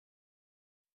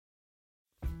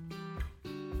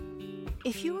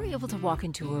If you were able to walk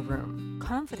into a room,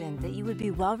 confident that you would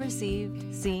be well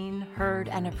received, seen, heard,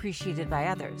 and appreciated by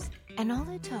others, and all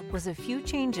it took was a few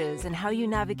changes in how you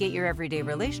navigate your everyday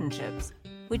relationships,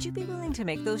 would you be willing to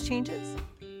make those changes?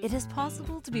 It is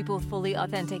possible to be both fully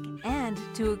authentic and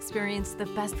to experience the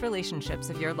best relationships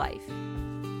of your life.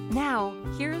 Now,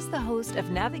 here's the host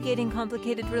of Navigating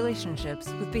Complicated Relationships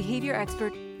with behavior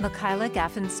expert Michaela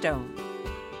Gaffen.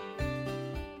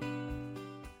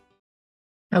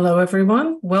 Hello,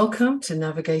 everyone. Welcome to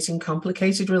Navigating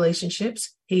Complicated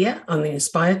Relationships here on the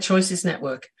Inspired Choices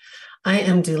Network. I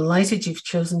am delighted you've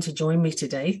chosen to join me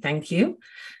today. Thank you.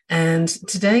 And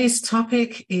today's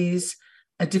topic is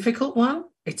a difficult one.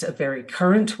 It's a very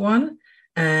current one,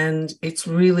 and it's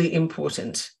really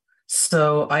important.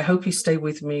 So I hope you stay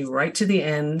with me right to the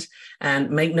end and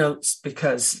make notes,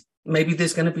 because maybe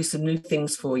there's going to be some new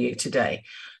things for you today.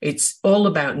 It's all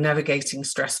about navigating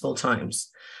stressful times.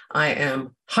 I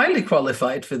am highly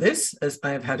qualified for this, as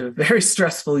I have had a very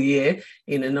stressful year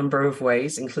in a number of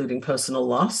ways, including personal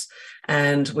loss.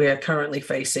 And we are currently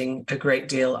facing a great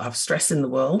deal of stress in the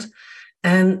world,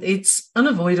 and it's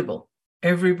unavoidable.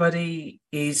 Everybody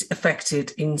is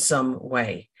affected in some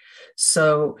way.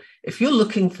 So if you're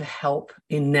looking for help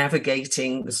in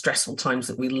navigating the stressful times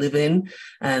that we live in,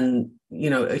 and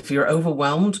if you're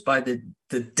overwhelmed by the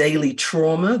daily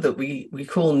trauma that we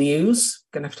call news,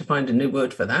 gonna have to find a new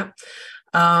word for that.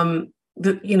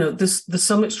 There's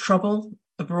so much trouble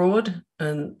abroad,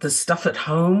 and there's stuff at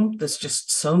home. There's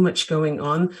just so much going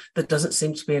on. There doesn't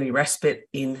seem to be any respite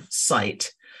in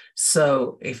sight.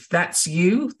 So if that's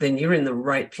you, then you're in the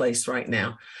right place right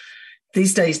now.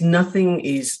 These days, nothing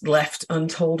is left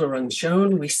untold or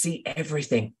unshown. We see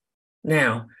everything.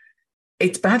 Now,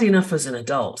 it's bad enough as an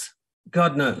adult.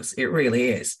 God knows, it really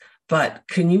is. But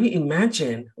can you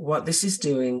imagine what this is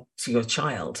doing to your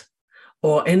child,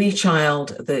 or any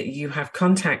child that you have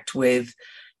contact with?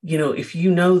 If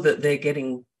you know that they're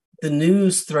getting the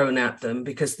news thrown at them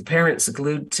because the parents are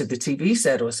glued to the TV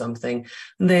set or something,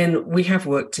 then we have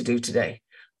work to do today.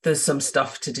 There's some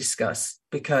stuff to discuss,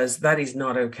 because that is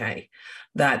not okay.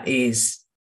 That is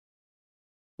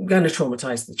going to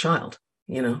traumatize the child.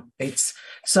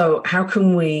 So how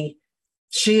can we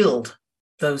shield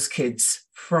those kids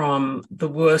from the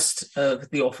worst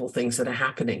of the awful things that are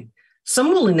happening? Some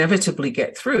will inevitably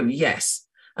get through, yes,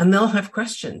 and they'll have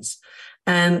questions,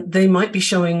 and they might be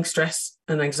showing stress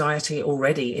and anxiety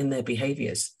already in their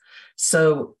behaviors.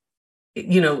 So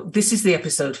this is the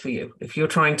episode for you. If you're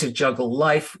trying to juggle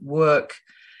life, work,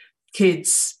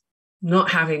 kids,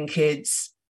 not having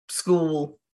kids,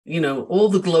 school, all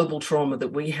the global trauma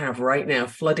that we have right now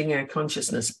flooding our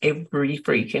consciousness every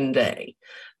freaking day,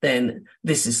 then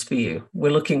this is for you.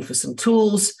 We're looking for some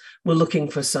tools. We're looking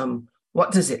for some,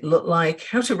 what does it look like?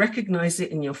 How to recognize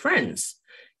it in your friends,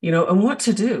 and what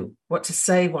to do, what to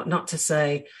say, what not to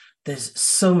say. There's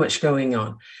so much going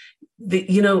on.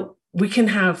 We can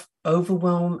have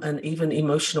overwhelm and even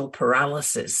emotional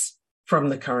paralysis from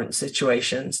the current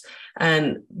situations.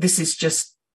 And this is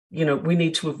just, we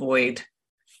need to avoid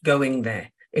going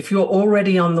there. If you're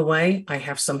already on the way, I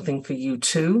have something for you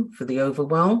too, for the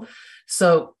overwhelm.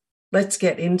 So let's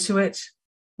get into it.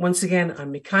 Once again,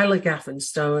 I'm Michaela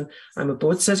Gaffen. I'm a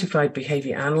board certified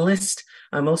behavior analyst.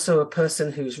 I'm also a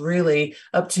person who's really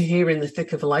up to here in the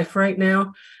thick of life right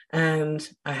now. And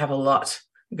I have a lot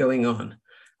going on.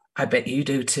 I bet you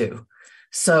do too.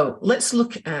 So let's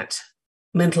look at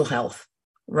mental health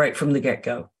right from the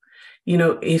get-go.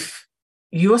 If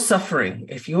you're suffering,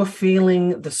 if you're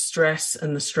feeling the stress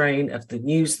and the strain of the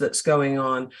news that's going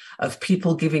on, of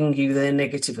people giving you their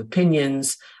negative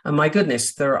opinions, and my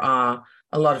goodness, there are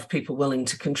a lot of people willing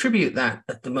to contribute that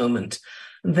at the moment,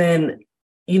 then,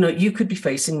 you could be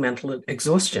facing mental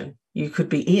exhaustion. You could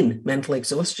be in mental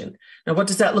exhaustion. Now, what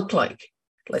does that look like?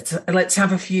 Let's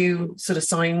have a few sort of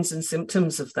signs and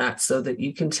symptoms of that, so that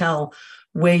you can tell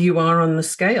where you are on the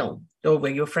scale, or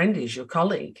where your friend is, your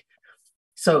colleague.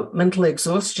 So mental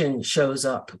exhaustion shows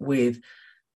up with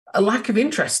a lack of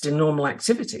interest in normal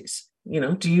activities.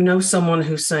 Do you know someone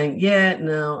who's saying, yeah,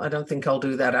 no, I don't think I'll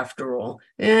do that after all?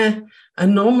 And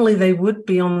normally they would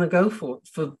be on the go for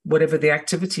whatever the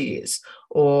activity is,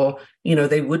 or,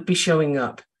 they would be showing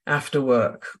up after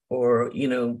work, or,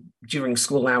 during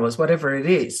school hours, whatever it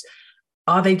is.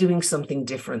 Are they doing something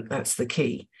different? That's the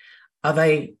key. Are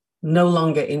they no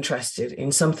longer interested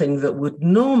in something that would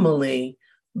normally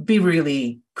be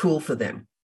really cool for them?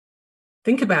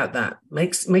 Think about that.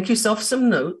 Make yourself some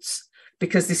notes,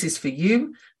 because this is for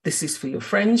you. This is for your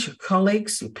friends, your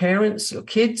colleagues, your parents, your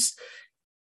kids,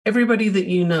 everybody that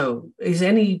you know. Is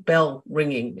any bell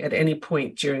ringing at any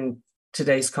point during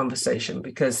today's conversation?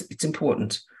 Because it's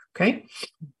important. Okay.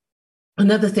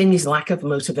 Another thing is lack of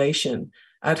motivation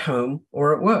at home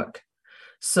or at work.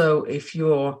 So if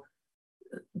you're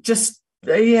just,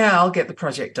 yeah, I'll get the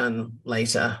project done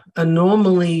later. And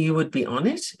normally you would be on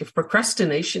it. If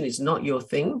procrastination is not your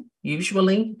thing,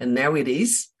 usually, and now it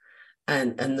is,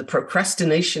 and the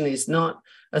procrastination is not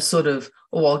a sort of,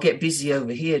 oh, I'll get busy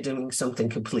over here doing something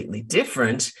completely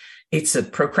different. It's a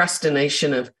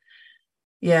procrastination of,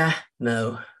 yeah,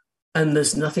 no, and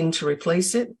there's nothing to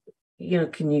replace it.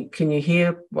 Can you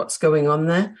hear what's going on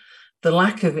there? The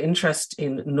lack of interest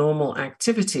in normal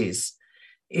activities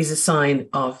is a sign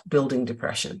of building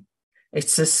depression.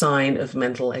 It's a sign of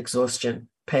mental exhaustion.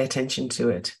 Pay attention to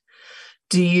it.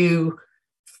 Do you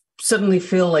suddenly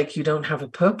feel like you don't have a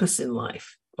purpose in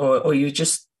life, or you're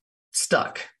just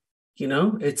stuck?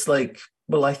 It's like,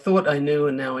 well, I thought I knew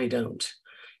and now I don't.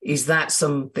 Is that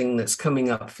something that's coming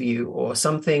up for you, or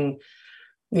something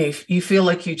you feel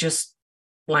like you're just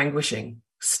languishing,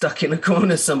 stuck in a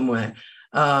corner somewhere?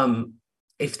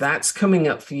 If that's coming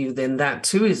up for you, then that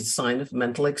too is a sign of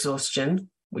mental exhaustion,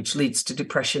 which leads to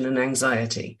depression and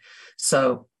anxiety.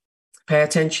 So pay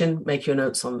attention, make your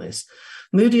notes on this.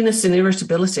 Moodiness and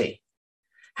irritability.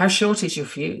 How short is your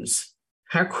fuse?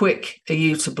 How quick are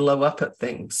you to blow up at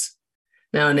things?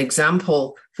 Now, an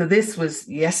example for this was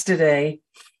yesterday.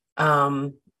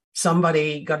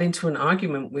 Somebody got into an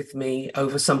argument with me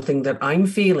over something that I'm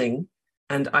feeling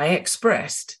and I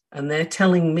expressed, and they're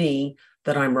telling me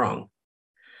that I'm wrong.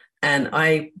 And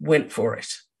I went for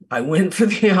it. I went for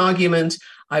the argument.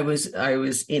 I was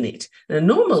in it. And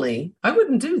normally I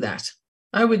wouldn't do that.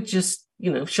 I would just,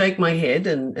 shake my head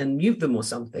and mute them or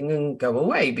something and go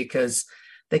away, because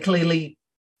they clearly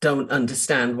don't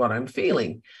understand what I'm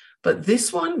feeling. But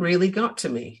this one really got to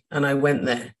me, and I went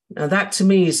there. Now, that to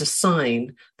me is a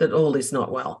sign that all is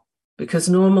not well, because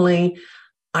normally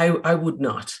I would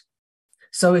not.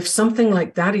 So if something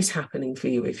like that is happening for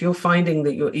you, if you're finding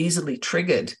that you're easily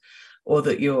triggered, or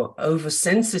that you're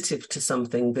oversensitive to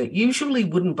something that usually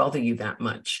wouldn't bother you that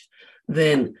much,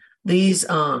 then these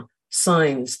are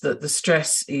signs that the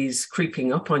stress is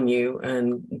creeping up on you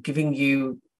and giving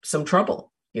you some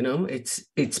trouble.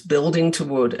 It's building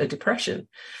toward a depression.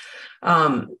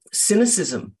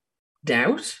 Cynicism,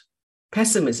 doubt,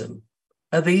 pessimism.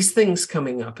 Are these things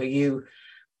coming up? Are you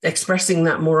expressing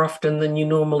that more often than you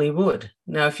normally would?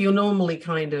 Now, if you're normally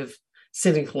kind of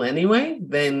cynical anyway,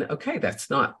 then okay, that's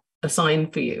not a sign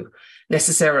for you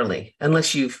necessarily,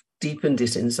 unless you've deepened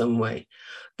it in some way.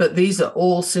 But these are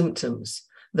all symptoms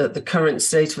that the current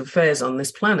state of affairs on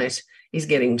this planet is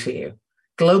getting to you.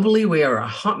 Globally, we are a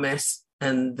hot mess,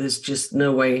 and there's just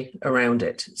no way around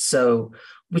it. So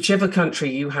whichever country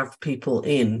you have people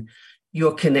in,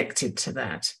 you're connected to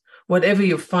that. Whatever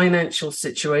your financial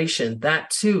situation, that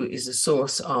too is a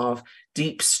source of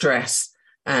deep stress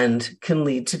and can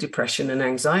lead to depression and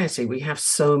anxiety. We have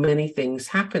so many things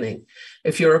happening.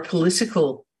 If you're a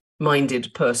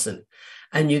political-minded person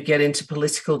and you get into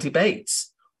political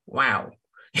debates, wow,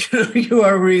 you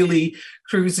are really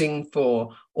cruising for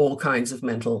all kinds of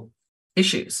mental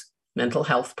issues, mental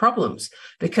health problems,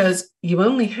 because you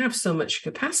only have so much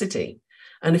capacity.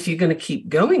 And if you're going to keep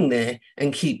going there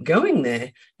and keep going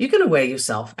there, you're going to wear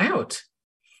yourself out.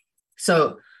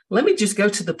 So let me just go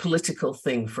to the political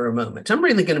thing for a moment. I'm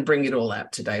really going to bring it all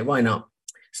out today. Why not?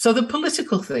 So the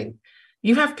political thing,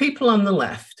 you have people on the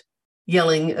left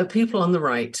yelling at people on the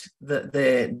right that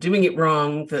they're doing it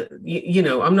wrong, that,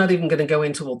 I'm not even going to go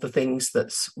into all the things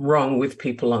that's wrong with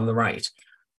people on the right,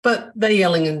 but they're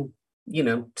yelling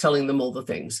and, telling them all the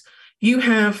things. You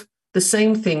have the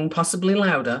same thing, possibly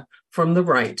louder, from the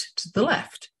right to the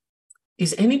left.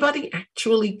 Is anybody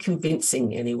actually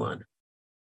convincing anyone?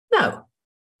 No.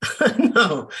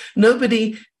 No,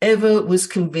 nobody ever was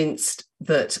convinced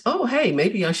that, oh, hey,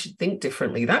 maybe I should think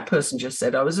differently. That person just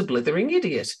said I was a blithering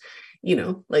idiot.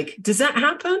 Does that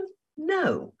happen?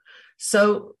 No.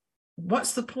 So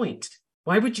what's the point?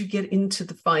 Why would you get into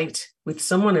the fight with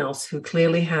someone else who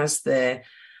clearly has their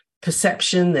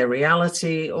perception, their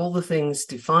reality, all the things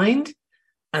defined,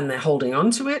 and they're holding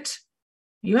on to it?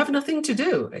 You have nothing to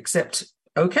do except,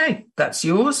 okay, that's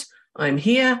yours. I'm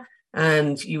here.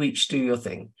 And you each do your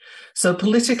thing. So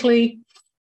politically,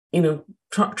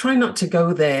 try not to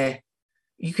go there.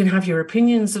 You can have your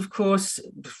opinions, of course.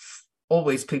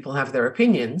 Always people have their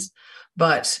opinions.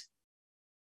 But,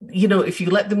 if you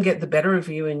let them get the better of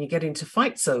you and you get into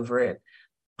fights over it,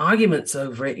 arguments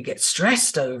over it, you get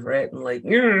stressed over it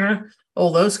and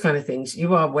all those kind of things,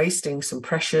 you are wasting some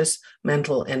precious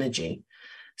mental energy.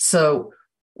 So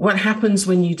what happens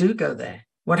when you do go there?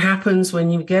 What happens when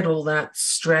you get all that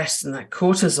stress and that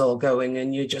cortisol going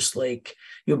and you're just like,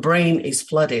 your brain is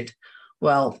flooded?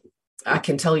 Well, I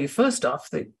can tell you first off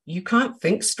that you can't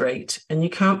think straight and you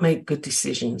can't make good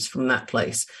decisions from that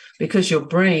place, because your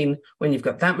brain, when you've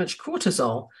got that much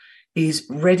cortisol, is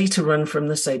ready to run from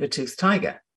the saber-toothed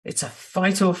tiger. It's a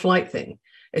fight or flight thing.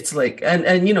 It's like,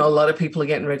 and you know, a lot of people are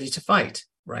getting ready to fight,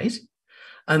 right?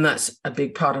 And that's a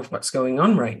big part of what's going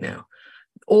on right now.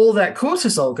 All that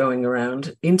cortisol going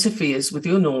around interferes with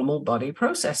your normal body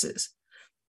processes.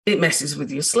 It messes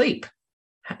with your sleep.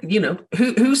 You know,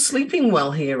 who's sleeping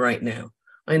well here right now?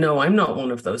 I know I'm not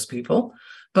one of those people,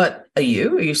 but are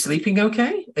you? Are you sleeping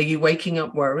okay? Are you waking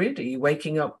up worried? Are you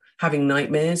waking up having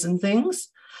nightmares and things?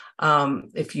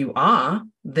 If you are,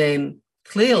 then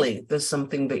clearly there's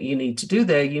something that you need to do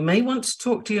there. You may want to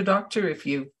talk to your doctor if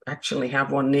you actually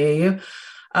have one near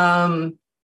you.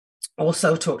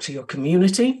 Also talk to your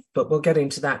community, but we'll get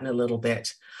into that in a little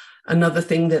bit. Another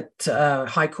thing that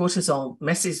high cortisol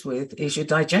messes with is your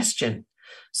digestion.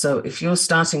 So if you're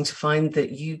starting to find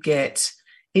that you get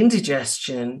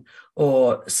indigestion,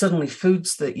 or suddenly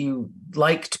foods that you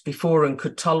liked before and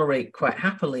could tolerate quite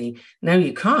happily, now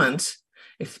you can't,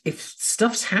 if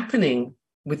stuff's happening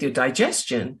with your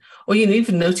digestion, or you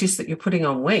even notice that you're putting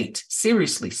on weight,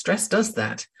 seriously, stress does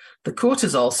that. The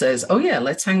cortisol says, oh yeah,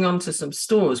 let's hang on to some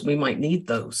stores. We might need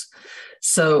those.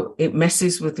 So it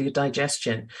messes with your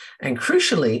digestion. And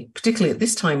crucially, particularly at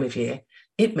this time of year,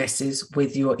 it messes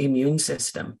with your immune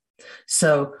system.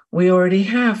 So we already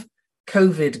have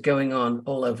COVID going on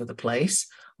all over the place.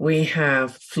 We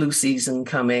have flu season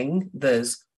coming.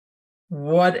 There's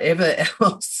whatever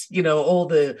else, you know, all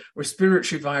the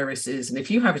respiratory viruses. And if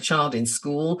you have a child in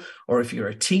school, or if you're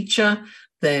a teacher,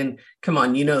 then come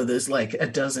on, you know, there's like a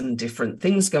dozen different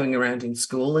things going around in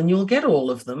school, and you'll get all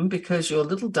of them because your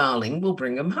little darling will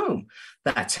bring them home.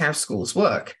 That's how schools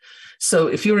work. So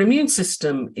if your immune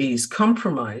system is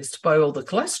compromised by all the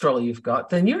cholesterol you've got,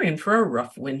 then you're in for a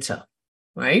rough winter,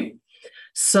 right?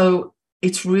 So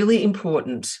it's really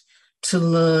important to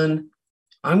learn.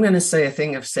 I'm going to say a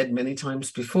thing I've said many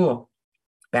times before: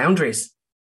 boundaries.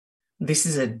 This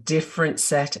is a different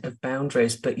set of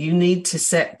boundaries, but you need to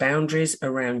set boundaries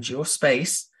around your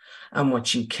space and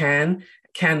what you can,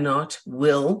 cannot,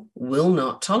 will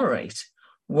not tolerate.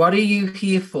 What are you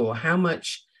here for? How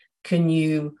much can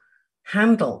you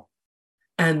handle?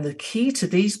 And the key to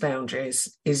these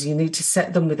boundaries is you need to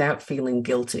set them without feeling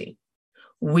guilty.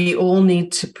 We all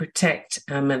need to protect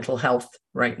our mental health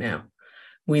right now.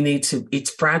 It's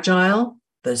fragile.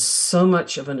 There's so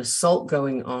much of an assault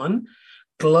going on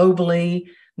globally,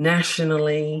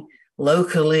 nationally,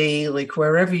 locally, like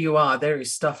wherever you are, there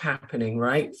is stuff happening,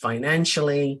 right?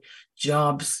 Financially,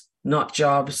 jobs, not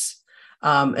jobs.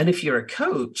 And if you're a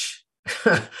coach,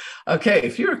 okay,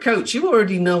 if you're a coach, you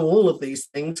already know all of these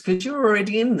things because you're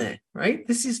already in there, right?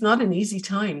 This is not an easy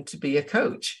time to be a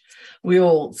coach. We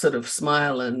all sort of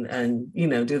smile and you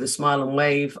know, do the smile and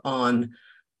wave on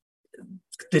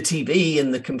the TV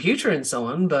and the computer and so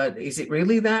on, but is it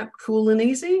really that cool and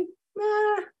easy?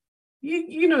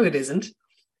 You know it isn't.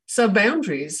 So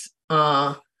boundaries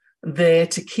are there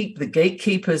to keep the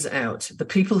gatekeepers out, the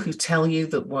people who tell you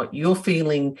that what you're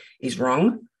feeling is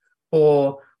wrong,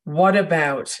 or what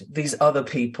about these other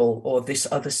people or this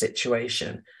other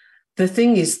situation. The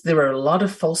thing is, there are a lot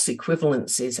of false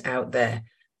equivalencies out there,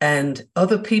 and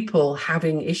other people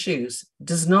having issues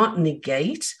does not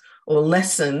negate or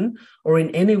lessen or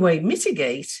in any way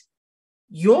mitigate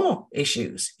your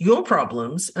issues, your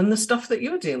problems, and the stuff that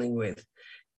you're dealing with.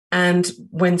 And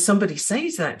when somebody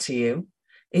says that to you,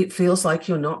 it feels like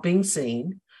you're not being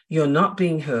seen, you're not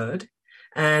being heard,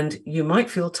 and you might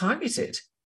feel targeted,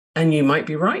 and you might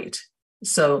be right.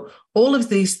 So all of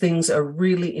these things are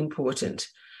really important.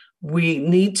 We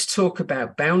need to talk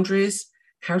about boundaries,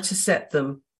 how to set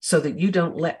them so that you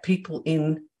don't let people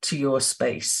into your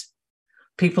space,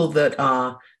 people that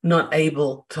are not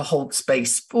able to hold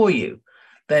space for you.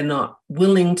 They're not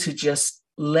willing to just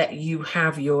let you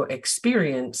have your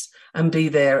experience and be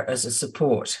there as a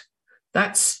support.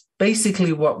 That's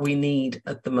basically what we need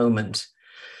at the moment.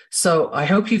 So I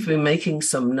hope you've been making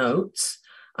some notes.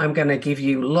 I'm going to give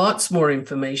you lots more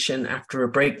information after a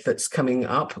break that's coming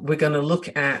up. We're going to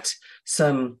look at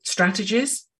some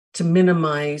strategies to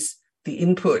minimize the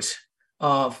input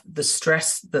of the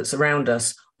stress that's around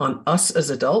us on us as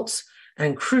adults,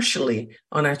 and crucially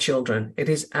on our children. It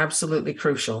is absolutely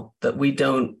crucial that we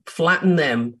don't flatten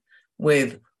them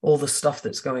with all the stuff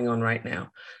that's going on right now.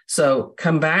 So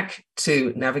come back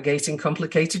to Navigating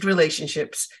Complicated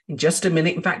Relationships in just a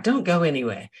minute. In fact, don't go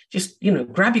anywhere. Just,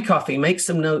 grab your coffee, make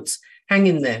some notes, hang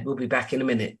in there. We'll be back in a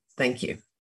minute. Thank you.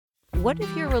 What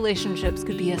if your relationships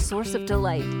could be a source of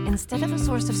delight instead of a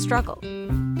source of struggle?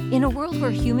 In a world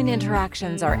where human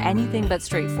interactions are anything but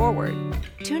straightforward,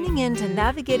 tuning in to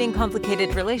Navigating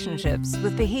Complicated Relationships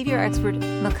with behavior expert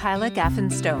Michaela Gaffen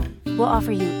will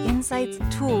offer you insights,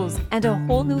 tools, and a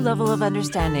whole new level of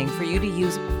understanding for you to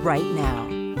use right now.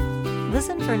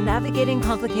 Listen for Navigating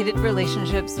Complicated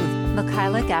Relationships with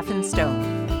Michaela Gaffen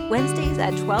Wednesdays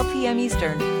at 12 p.m.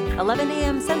 Eastern, 11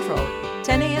 a.m. Central,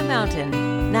 10 a.m.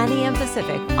 Mountain, 9 a.m.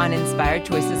 Pacific on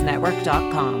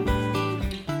InspiredChoicesNetwork.com.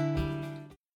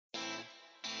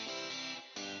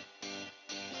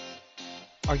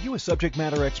 Are you a subject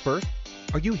matter expert?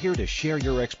 Are you here to share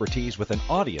your expertise with an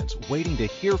audience waiting to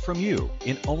hear from you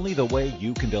in only the way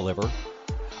you can deliver?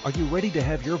 Are you ready to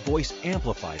have your voice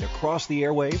amplified across the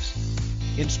airwaves?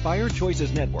 Inspired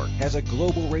Choices Network has a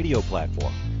global radio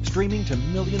platform streaming to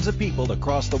millions of people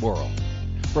across the world.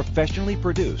 Professionally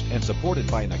produced and supported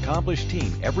by an accomplished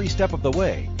team every step of the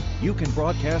way, you can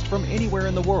broadcast from anywhere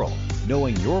in the world,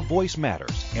 knowing your voice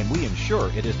matters, and we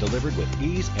ensure it is delivered with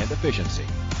ease and efficiency.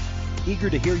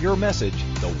 Eager to hear your message,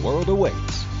 the world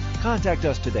awaits. Contact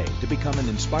us today to become an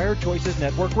Inspired Choices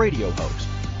Network radio host.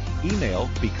 Email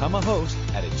become a host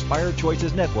at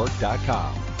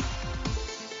inspiredchoicesnetwork.com.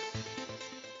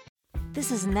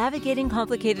 This is Navigating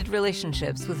Complicated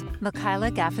Relationships with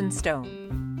Michaela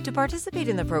Gaffen. To participate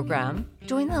in the program,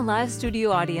 join the live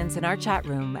studio audience in our chat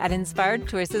room at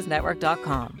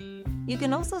inspiredchoicesnetwork.com. You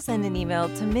can also send an email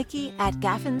to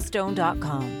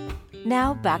mickey@gaffenstone.com.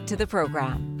 Now back to the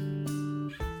program.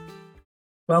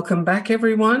 Welcome back,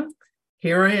 everyone.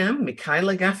 Here I am,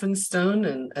 Michaela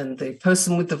Gaffen, and the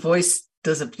person with the voice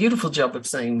does a beautiful job of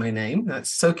saying my name.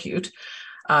 That's so cute.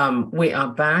 We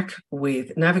are back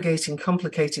with Navigating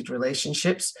Complicated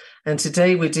Relationships, and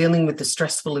today we're dealing with the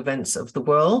stressful events of the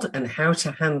world and how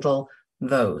to handle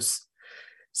those.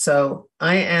 So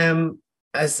I am,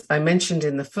 as I mentioned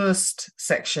in the first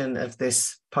section of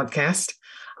this podcast,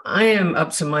 I am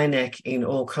up to my neck in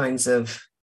all kinds of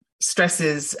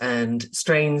stresses and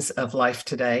strains of life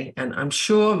today, and I'm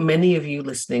sure many of you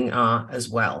listening are as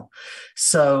well.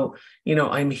 So,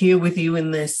 I'm here with you in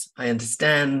this. I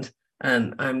understand,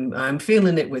 and I'm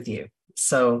feeling it with you.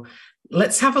 So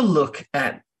let's have a look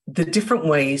at the different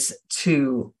ways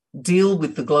to deal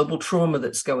with the global trauma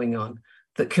that's going on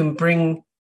that can bring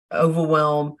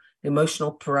overwhelm,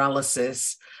 emotional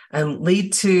paralysis, and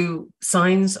lead to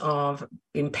signs of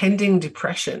impending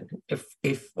depression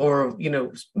or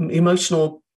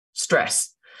emotional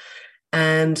stress.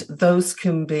 And those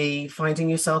can be finding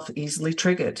yourself easily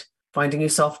triggered, finding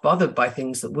yourself bothered by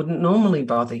things that wouldn't normally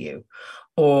bother you,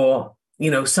 or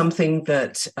something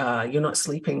that you're not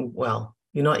sleeping well,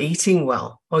 you're not eating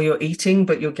well, or you're eating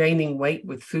but you're gaining weight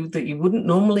with food that you wouldn't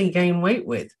normally gain weight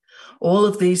with. All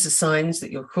of these are signs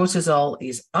that your cortisol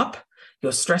is up,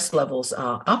 your stress levels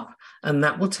are up, and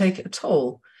that will take a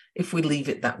toll if we leave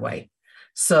it that way.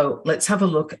 So let's have a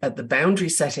look at the boundary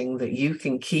setting that you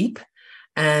can keep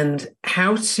and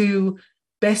how to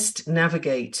best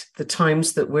navigate the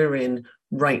times that we're in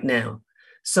right now.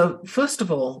 So first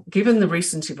of all, given the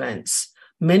recent events,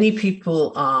 many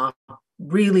people are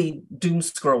really doom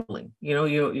scrolling.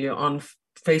 You're on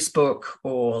Facebook,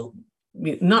 or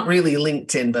not really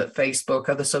LinkedIn, but Facebook,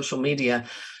 other social media,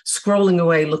 scrolling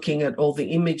away, looking at all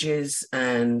the images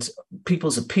and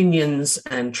people's opinions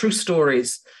and true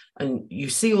stories. And you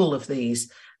see all of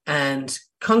these and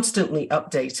constantly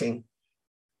updating.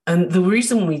 And the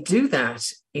reason we do that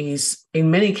is,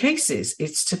 in many cases,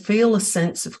 it's to feel a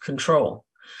sense of control.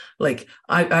 Like,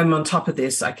 I'm on top of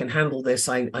this, I can handle this,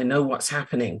 I know what's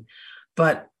happening.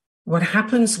 But what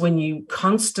happens when you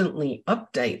constantly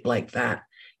update like that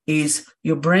is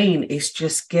your brain is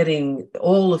just getting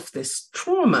all of this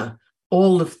trauma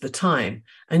all of the time,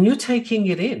 and you're taking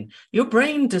it in. Your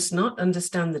brain does not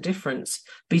understand the difference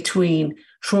between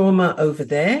trauma over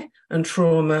there and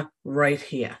trauma right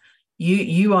here.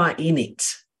 You are in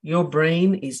it. Your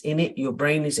brain is in it. Your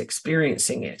brain is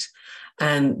experiencing it.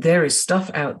 And there is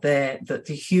stuff out there that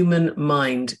the human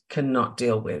mind cannot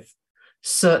deal with.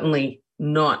 Certainly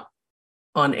not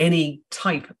on any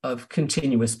type of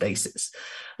continuous basis.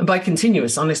 And by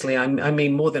continuous, honestly, I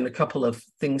mean more than a couple of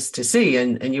things to see,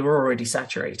 and you're already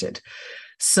saturated.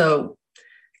 So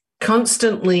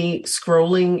constantly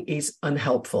scrolling is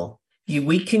unhelpful. You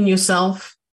weaken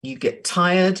yourself, you get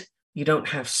tired, you don't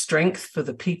have strength for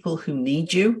the people who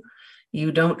need you.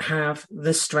 You don't have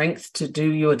the strength to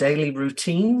do your daily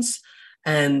routines.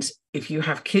 And if you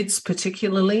have kids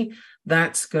particularly,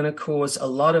 that's going to cause a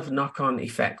lot of knock-on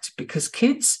effect, because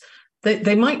kids,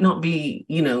 they might not be,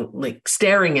 like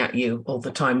staring at you all the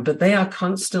time, but they are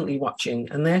constantly watching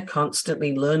and they're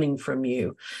constantly learning from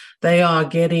you. They are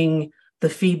getting the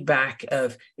feedback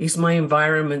of, is my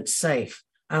environment safe?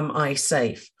 Am I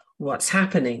safe? What's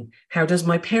happening? How does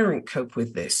my parent cope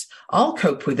with this? I'll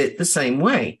cope with it the same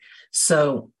way.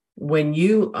 So when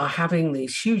you are having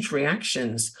these huge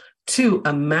reactions to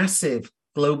a massive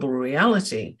global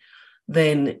reality,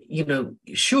 then,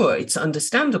 sure, it's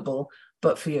understandable,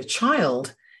 but for your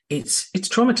child, it's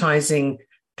traumatizing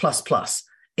plus.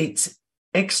 It's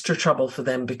extra trouble for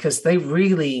them because they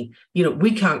really,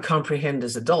 we can't comprehend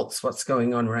as adults what's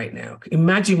going on right now.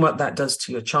 Imagine what that does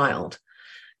to your child.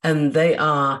 And they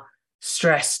are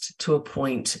stressed to a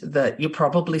point that you're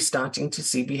probably starting to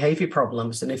see behavior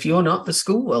problems. And if you're not, the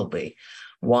school will be.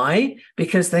 Why?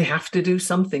 Because they have to do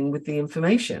something with the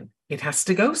information. It has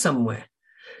to go somewhere.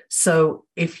 So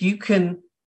if you can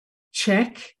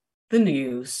check the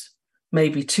news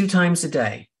maybe 2 times a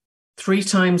day, 3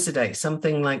 times a day,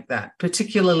 something like that,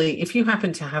 particularly if you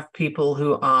happen to have people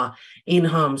who are in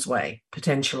harm's way,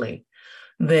 potentially,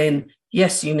 then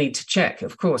yes, you need to check.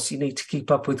 Of course, you need to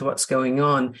keep up with what's going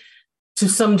on to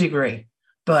some degree,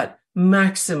 but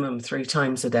maximum 3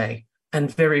 times a day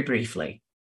and very briefly.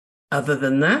 Other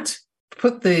than that,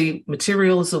 put the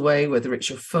materials away, whether it's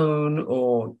your phone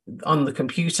or on the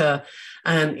computer.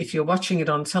 And if you're watching it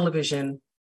on television,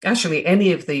 actually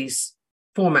any of these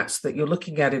formats that you're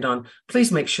looking at it on,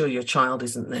 please make sure your child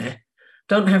isn't there.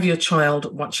 Don't have your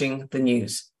child watching the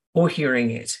news or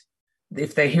hearing it.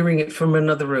 If they're hearing it from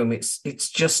another room, it's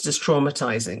just as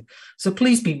traumatizing. So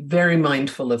please be very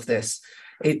mindful of this.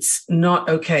 It's not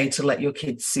okay to let your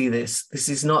kids see this. This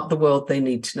is not the world they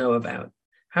need to know about.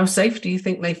 How safe do you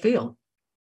think they feel?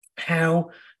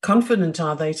 How confident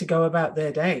are they to go about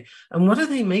their day? And what are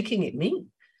they making it mean?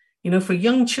 For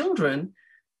young children,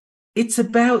 it's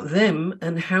about them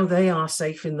and how they are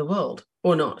safe in the world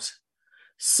or not.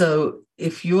 So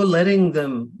if you're letting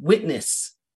them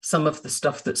witness some of the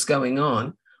stuff that's going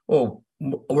on, or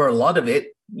a lot of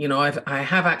it, I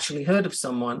have actually heard of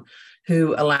someone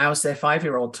who allows their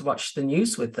 5-year-old to watch the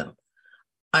news with them.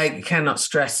 I cannot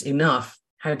stress enough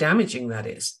how damaging that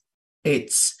is.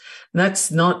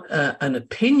 That's not an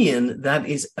opinion, that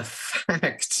is a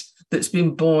fact that's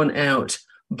been borne out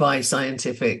by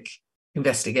scientific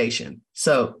investigation.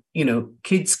 So,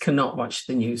 kids cannot watch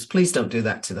the news. Please don't do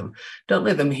that to them. Don't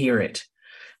let them hear it.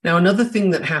 Now, another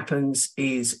thing that happens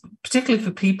is, particularly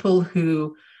for people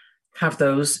who have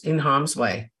those in harm's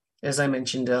way, as I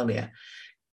mentioned earlier,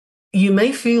 you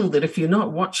may feel that if you're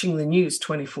not watching the news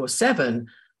 24/7,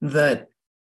 that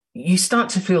you start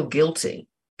to feel guilty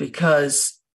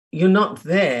because you're not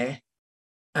there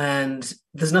and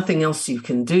there's nothing else you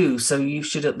can do. So you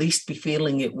should at least be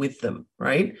feeling it with them,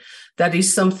 right? That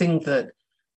is something that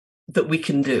we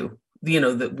can do,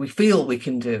 that we feel we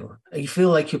can do. You feel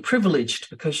like you're privileged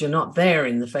because you're not there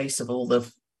in the face of all the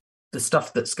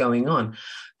stuff that's going on.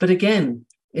 But again,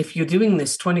 if you're doing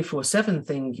this 24/7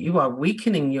 thing, you are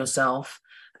weakening yourself.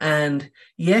 And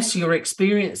yes, you're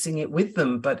experiencing it with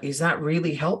them, but is that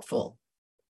really helpful?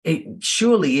 It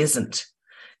surely isn't.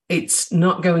 It's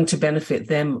not going to benefit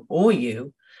them or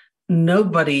you.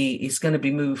 Nobody is going to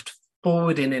be moved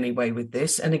forward in any way with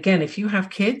this. And again, if you have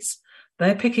kids,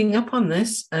 they're picking up on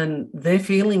this and they're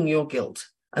feeling your guilt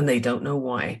and they don't know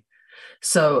why.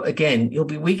 So again, you'll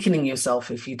be weakening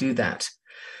yourself if you do that.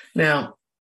 Now,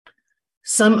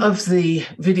 some of the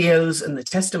videos and the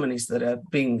testimonies that are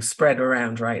being spread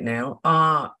around right now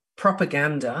are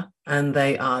propaganda, and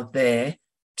they are there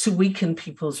to weaken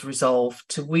people's resolve,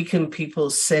 to weaken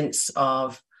people's sense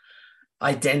of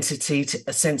identity, to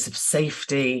a sense of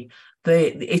safety.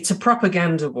 It's a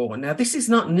propaganda war. Now, this is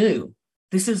not new.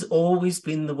 This has always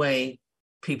been the way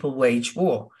people wage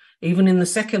war. Even in the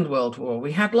Second World War,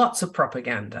 we had lots of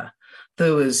propaganda.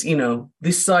 There was,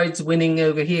 this side's winning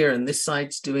over here and this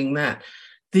side's doing that.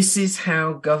 This is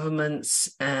how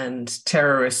governments and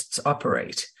terrorists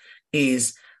operate,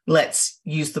 is let's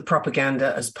use the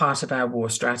propaganda as part of our war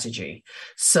strategy.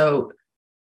 So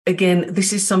again,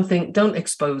 this is something, don't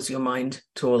expose your mind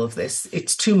to all of this.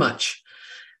 It's too much.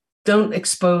 Don't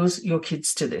expose your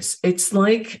kids to this. It's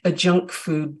like a junk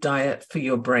food diet for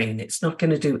your brain. It's not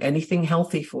going to do anything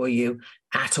healthy for you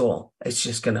at all. It's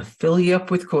just going to fill you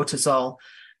up with cortisol,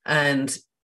 and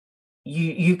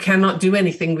you cannot do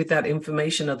anything with that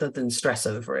information other than stress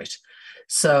over it.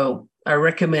 So I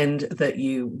recommend that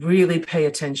you really pay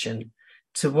attention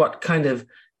to what kind of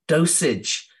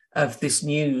dosage of this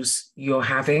news you're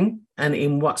having and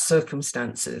in what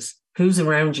circumstances. Who's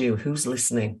around you? Who's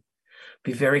listening?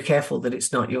 Be very careful that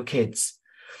it's not your kids.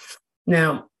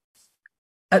 Now,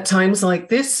 at times like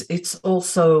this, it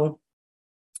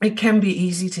can be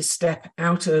easy to step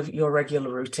out of your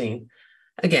regular routine.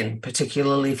 Again,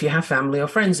 particularly if you have family or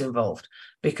friends involved,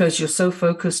 because you're so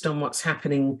focused on what's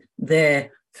happening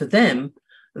there for them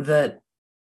that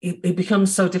it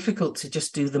becomes so difficult to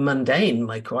just do the mundane.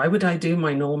 Like, why would I do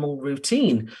my normal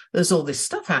routine? There's all this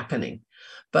stuff happening.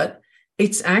 But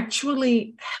it's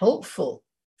actually helpful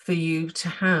for you to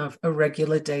have a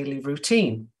regular daily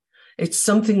routine. It's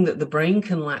something that the brain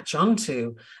can latch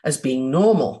onto as being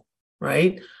normal,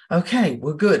 right? Okay,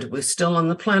 we're good. We're still on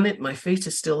the planet. My feet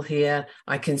are still here.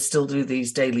 I can still do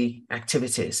these daily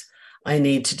activities. I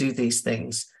need to do these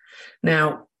things.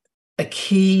 Now, a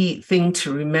key thing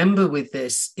to remember with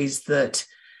this is that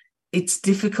it's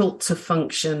difficult to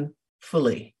function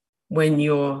fully when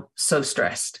you're so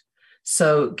stressed.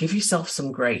 So give yourself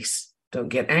some grace. Don't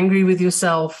get angry with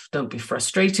yourself. Don't be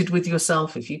frustrated with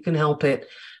yourself if you can help it,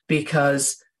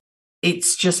 because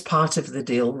it's just part of the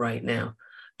deal right now.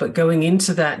 But going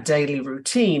into that daily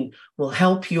routine will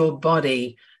help your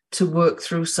body to work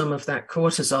through some of that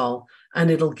cortisol,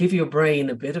 and it'll give your brain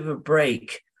a bit of a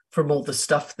break from all the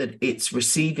stuff that it's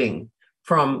receiving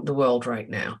from the world right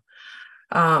now.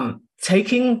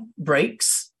 Taking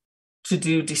breaks to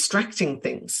do distracting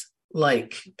things,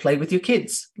 like play with your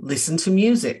kids, listen to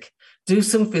music, do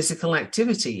some physical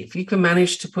activity. If you can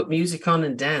manage to put music on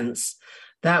and dance,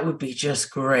 that would be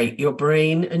just great. Your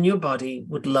brain and your body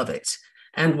would love it.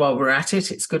 And while we're at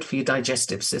it, it's good for your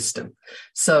digestive system.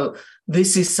 So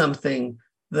this is something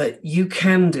that you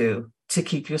can do to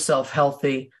keep yourself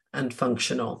healthy and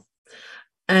functional.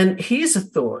 And here's a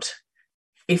thought.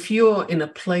 If you're in a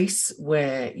place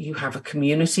where you have a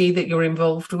community that you're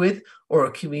involved with, or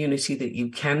a community that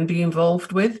you can be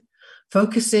involved with,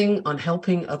 focusing on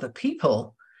helping other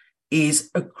people is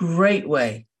a great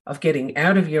way of getting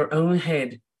out of your own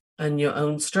head and your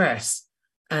own stress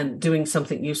and doing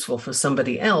something useful for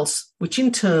somebody else, which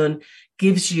in turn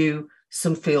gives you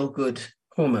some feel-good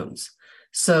hormones.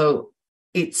 So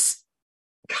it's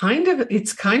kind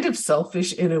of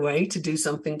selfish in a way to do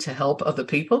something to help other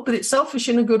people, but it's selfish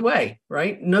in a good way,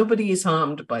 right? Nobody is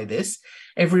harmed by this.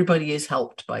 Everybody is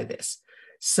helped by this.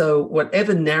 So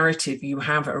whatever narrative you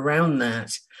have around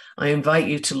that, I invite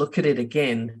you to look at it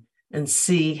again and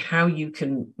see how you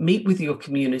can meet with your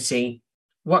community.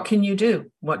 What can you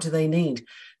do? What do they need?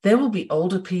 There will be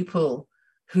older people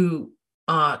who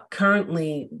are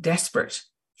currently desperate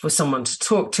for someone to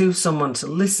talk to, someone to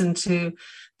listen to.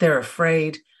 They're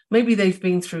afraid. Maybe they've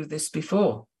been through this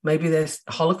before. Maybe they're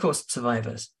Holocaust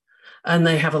survivors and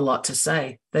they have a lot to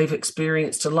say. They've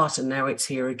experienced a lot and now it's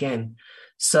here again.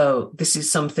 So this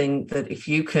is something that if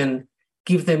you can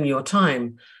give them your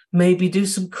time, maybe do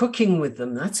some cooking with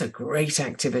them. That's a great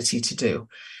activity to do.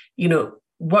 You know,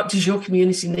 what does your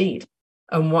community need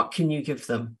and what can you give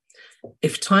them?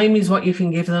 If time is what you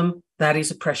can give them, that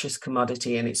is a precious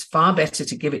commodity, and it's far better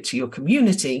to give it to your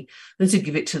community than to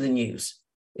give it to the news.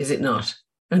 Is it not?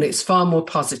 And it's far more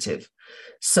positive.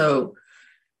 So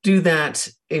do that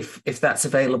if that's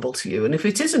available to you. And if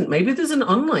it isn't, maybe there's an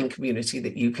online community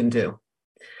that you can do.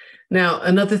 Now,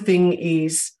 another thing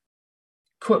is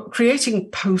creating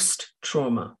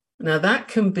post-trauma. Now, that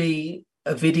can be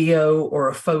a video or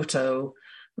a photo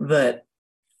that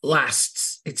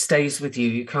lasts. It stays with you.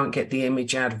 You can't get the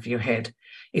image out of your head.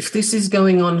 If this is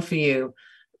going on for you,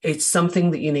 it's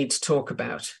something that you need to talk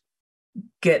about.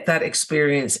 Get that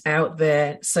experience out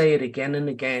there, say it again and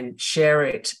again, share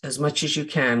it as much as you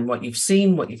can, what you've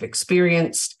seen, what you've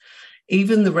experienced.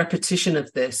 Even the repetition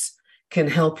of this can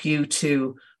help you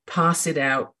to pass it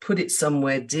out, put it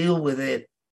somewhere, deal with it,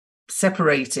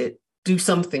 separate it, do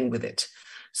something with it.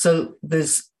 So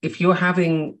if you're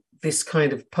having this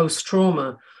kind of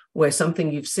post-trauma where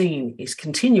something you've seen is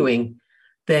continuing,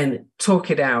 then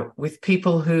talk it out with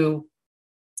people who,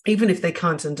 even if they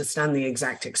can't understand the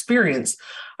exact experience,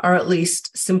 are at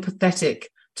least sympathetic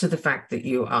to the fact that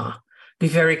you are. Be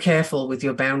very careful with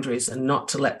your boundaries and not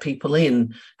to let people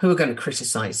in who are going to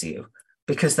criticize you,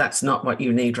 because that's not what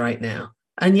you need right now.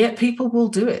 And yet people will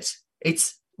do it.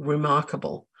 It's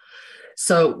remarkable.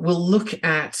 So we'll look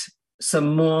at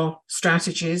some more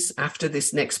strategies after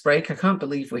this next break. I can't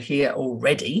believe we're here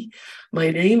already. My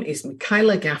name is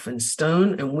Michaela Gaffen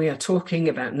Stone, and we are talking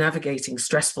about navigating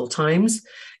stressful times.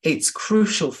 It's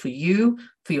crucial for you,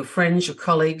 for your friends, your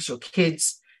colleagues, your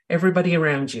kids, everybody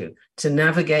around you, to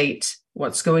navigate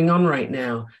what's going on right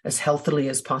now as healthily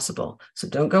as possible. So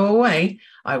don't go away.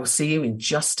 I will see you in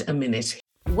just a minute.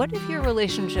 What if your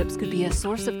relationships could be a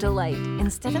source of delight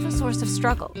instead of a source of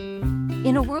struggle?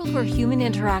 In a world where human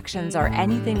interactions are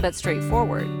anything but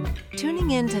straightforward, tuning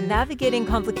in to Navigating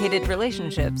Complicated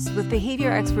Relationships with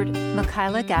behavior expert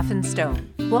Michaela Gaffen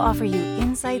Stone will offer you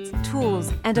insights,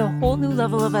 tools, and a whole new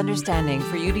level of understanding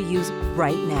for you to use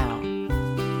right now.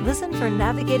 Listen for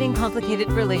Navigating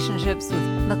Complicated Relationships with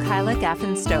Michaela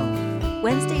Gaffen Stone,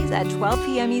 Wednesdays at 12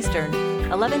 p.m. Eastern,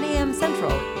 11 a.m.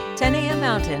 Central, 10 a.m.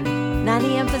 Mountain, 9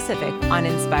 a.m. Pacific on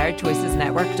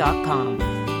InspiredChoicesNetwork.com.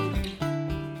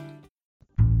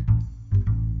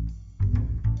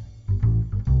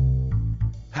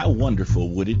 How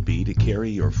wonderful would it be to carry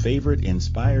your favorite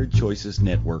Inspired Choices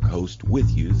Network host with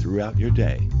you throughout your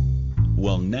day?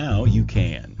 Well, now you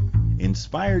can.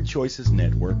 Inspired Choices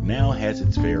Network now has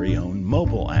its very own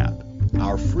mobile app.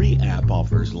 Our free app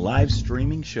offers live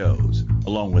streaming shows,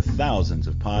 along with thousands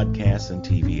of podcasts and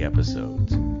TV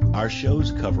episodes. Our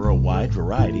shows cover a wide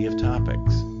variety of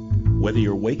topics. Whether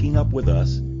you're waking up with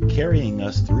us, carrying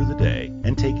us through the day,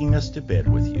 and taking us to bed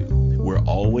with you, we're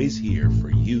always here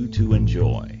for you to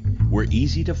enjoy. We're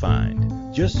easy to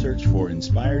find. Just search for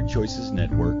Inspired Choices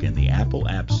Network in the Apple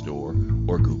App Store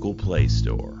or Google Play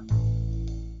Store.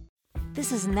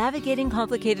 This is Navigating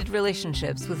Complicated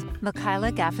Relationships with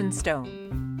Michaela Gaffen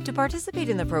Stone. To participate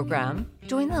in the program,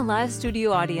 join the live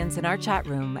studio audience in our chat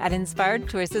room at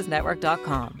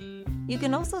InspiredChoicesNetwork.com. You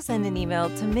can also send an email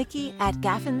to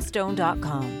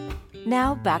mickey@gaffenstone.com.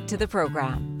 Now back to the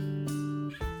program.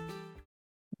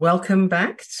 Welcome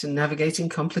back to Navigating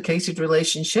Complicated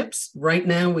Relationships. Right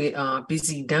now, we are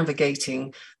busy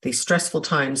navigating the stressful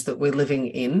times that we're living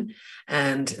in.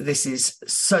 And this is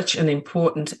such an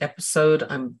important episode.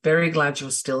 I'm very glad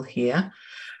you're still here.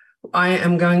 I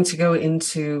am going to go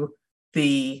into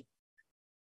the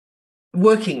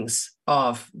workings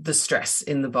of the stress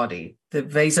in the body, the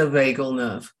vasovagal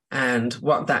nerve, and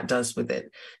what that does with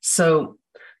it. So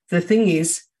the thing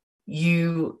is,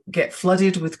 you get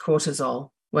flooded with cortisol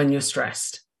when you're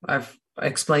stressed. I've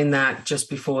explained that just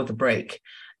before the break.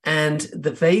 And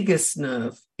the vagus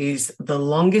nerve is the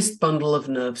longest bundle of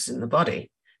nerves in the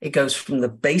body. It goes from the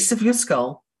base of your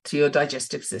skull to your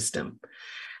digestive system.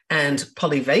 And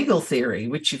polyvagal theory,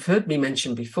 which you've heard me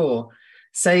mention before,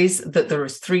 says that there are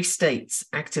 3 states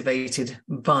activated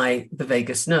by the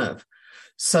vagus nerve.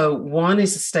 So one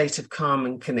is a state of calm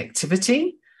and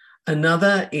connectivity.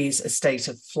 Another is a state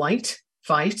of flight,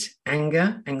 fight,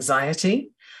 anger,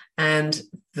 anxiety. And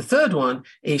the third one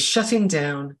is shutting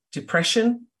down,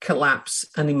 depression, collapse,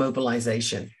 and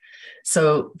immobilization.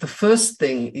 So the first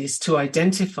thing is to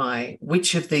identify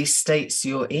which of these states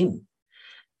you're in.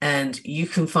 And you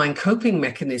can find coping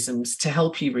mechanisms to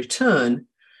help you return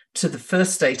to the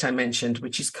first state I mentioned,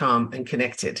 which is calm and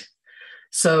connected.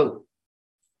 So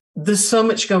there's so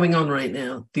much going on right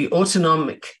now. The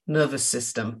autonomic nervous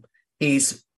system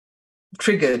is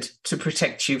triggered to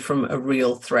protect you from a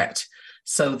real threat.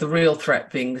 So the real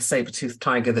threat being the saber-toothed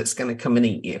tiger that's going to come and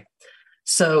eat you.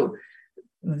 So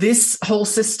this whole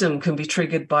system can be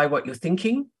triggered by what you're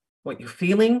thinking, what you're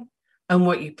feeling, and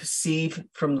what you perceive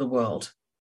from the world.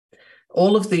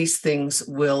 All of these things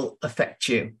will affect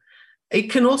you. It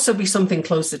can also be something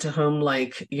closer to home,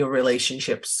 like your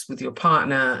relationships with your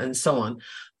partner and so on.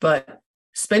 But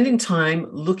spending time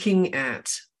looking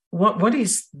at what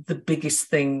is the biggest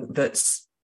thing that's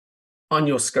on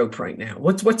your scope right now?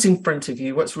 What's in front of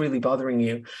you? What's really bothering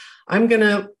you? I'm going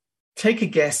to take a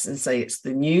guess and say it's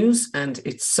the news and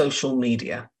it's social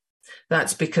media.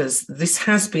 That's because this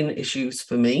has been issues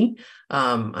for me.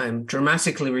 I'm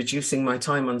dramatically reducing my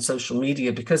time on social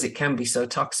media because it can be so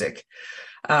toxic.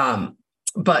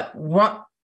 But what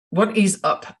is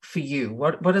up for you?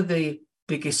 What are the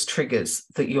biggest triggers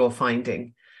that you're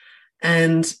finding?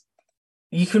 And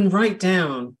you can write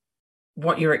down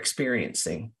what you're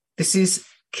experiencing. This is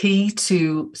key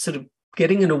to sort of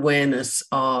getting an awareness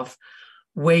of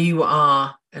where you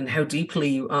are and how deeply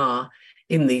you are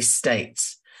in these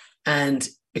states. And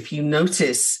if you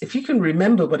notice, if you can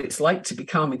remember what it's like to be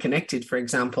calm and connected, for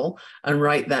example, and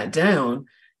write that down,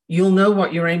 you'll know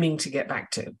what you're aiming to get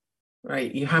back to,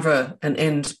 right? You have an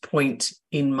end point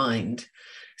in mind.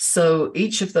 So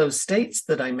each of those states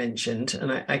that I mentioned,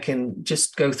 and I can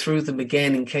just go through them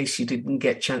again in case you didn't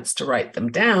get a chance to write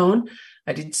them down.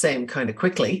 I did say them kind of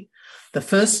quickly. The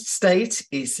first state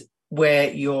is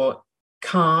where you're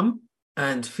calm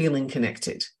and feeling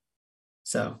connected.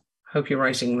 So hope you're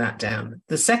writing that down.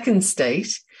 The second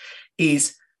state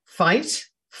is fight,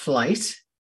 flight,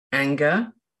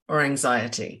 anger, or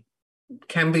anxiety.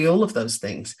 Can be all of those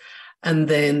things. And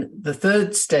then the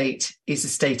third state is a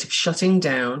state of shutting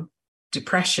down,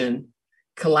 depression,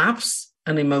 collapse,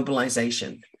 and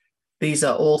immobilization. These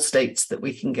are all states that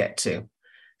we can get to.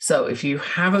 So if you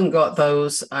haven't got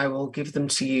those, I will give them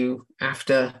to you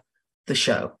after the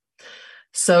show.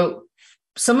 So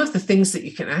some of the things that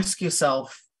you can ask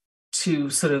yourself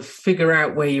to sort of figure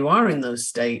out where you are in those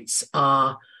states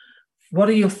are, what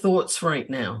are your thoughts right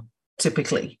now,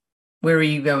 typically? Where are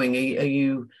you going? Are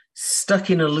you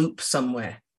stuck in a loop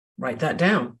somewhere? Write that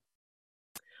down.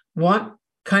 What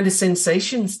kind of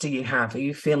sensations do you have? Are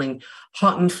you feeling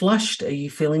hot and flushed? Are you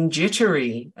feeling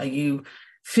jittery? Are you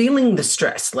feeling the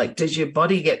stress? Like, does your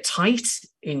body get tight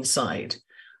inside?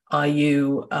 Are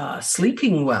you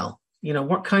sleeping well? You know,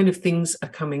 what kind of things are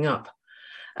coming up?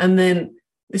 And then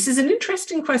this is an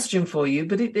interesting question for you,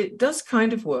 but it does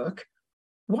kind of work.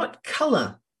 What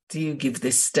color do you give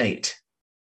this state?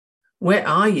 Where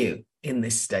are you in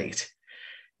this state?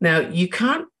 Now, you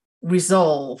can't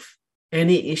resolve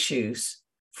any issues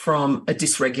from a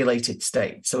dysregulated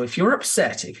state. So if you're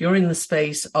upset, if you're in the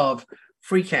space of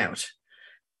freak out,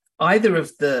 either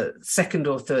of the second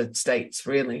or third states,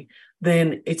 really,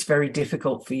 then it's very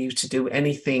difficult for you to do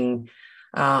anything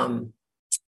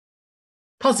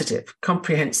positive,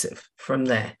 comprehensive from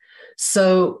there.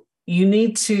 So you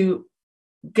need to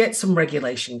get some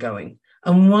regulation going.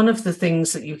 And one of the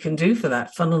things that you can do for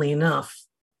that, funnily enough,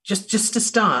 just to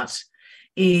start,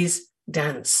 is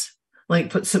dance. Like,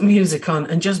 put some music on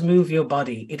and just move your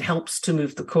body. It helps to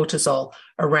move the cortisol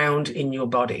around in your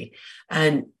body.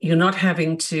 And you're not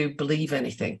having to believe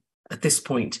anything at this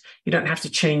point. You don't have to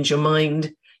change your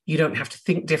mind. You don't have to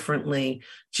think differently.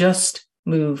 Just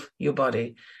move your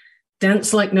body.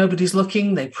 Dance like nobody's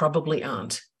looking. They probably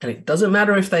aren't. And it doesn't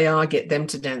matter if they are, get them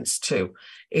to dance too.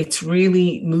 It's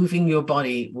really moving your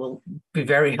body will be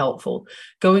very helpful.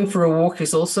 Going for a walk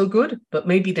is also good, but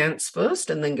maybe dance first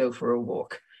and then go for a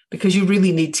walk, because you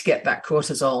really need to get that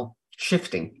cortisol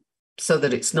shifting so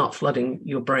that it's not flooding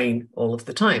your brain all of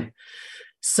the time.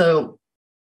 So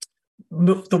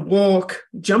the walk,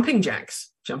 jumping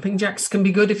jacks. Jumping jacks can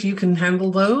be good if you can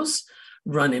handle those.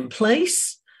 Run in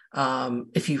place.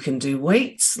 If you can do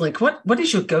weights, like what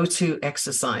is your go-to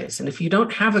exercise? And if you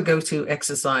don't have a go-to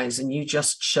exercise and you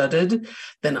just shuddered,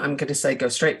 then I'm going to say go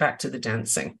straight back to the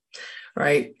dancing,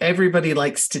 right? Everybody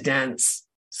likes to dance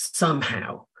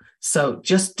somehow. So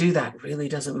just do that. It really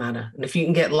doesn't matter. And if you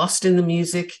can get lost in the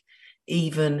music,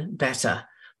 even better.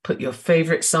 Put your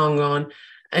favorite song on.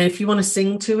 And if you want to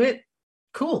sing to it,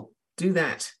 cool, do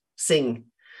that. Sing.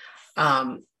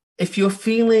 If you're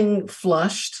feeling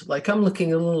flushed, like I'm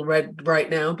looking a little red right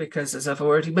now because, as I've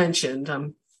already mentioned,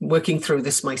 I'm working through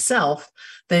this myself,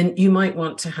 then you might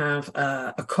want to have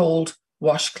a cold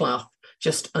washcloth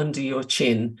just under your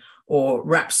chin, or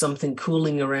wrap something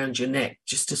cooling around your neck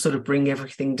just to sort of bring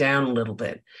everything down a little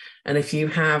bit. And if you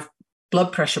have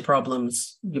blood pressure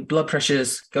problems, your blood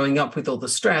pressure's going up with all the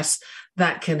stress,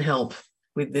 that can help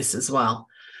with this as well.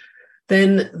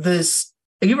 Then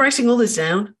are you writing all this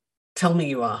down? Tell me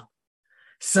you are.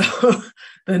 So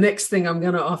the next thing I'm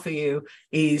going to offer you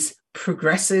is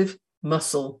progressive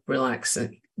muscle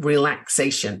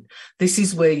relaxation. This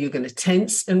is where you're going to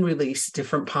tense and release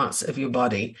different parts of your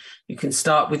body. You can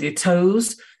start with your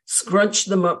toes, scrunch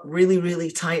them up really, really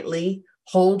tightly,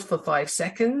 hold for 5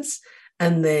 seconds,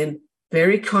 and then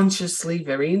very consciously,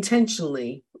 very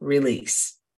intentionally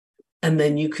release. And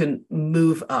then you can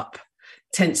move up,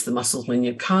 tense the muscles in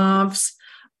your calves,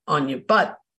 on your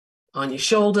butt, on your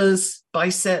shoulders,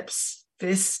 biceps,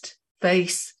 fist,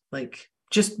 face, like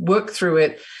just work through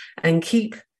it and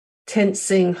keep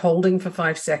tensing, holding for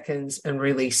 5 seconds and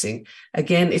releasing.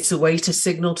 Again, it's a way to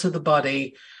signal to the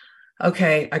body,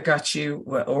 okay, I got you,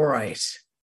 we're all right.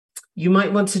 You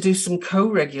might want to do some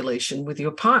co-regulation with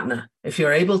your partner. If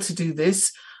you're able to do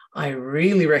this, I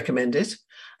really recommend it.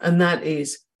 And that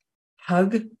is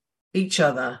hug each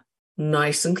other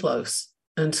nice and close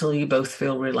until you both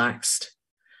feel relaxed,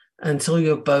 until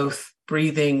you're both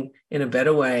breathing in a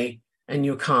better way and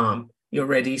you're calm. You're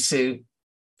ready to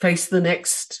face the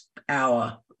next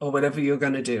hour or whatever you're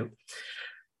going to do.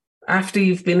 After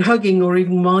you've been hugging, or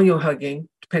even while you're hugging,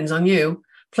 depends on you,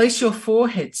 place your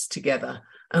foreheads together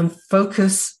and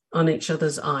focus on each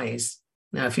other's eyes.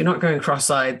 Now, if you're not going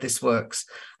cross-eyed, this works.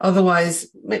 Otherwise,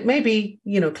 maybe,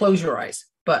 close your eyes,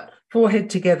 but forehead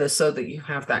together so that you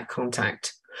have that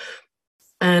contact.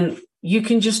 And you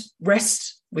can just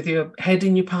rest with your head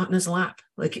in your partner's lap.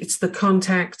 Like, it's the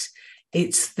contact,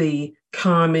 it's the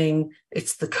calming,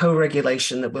 it's the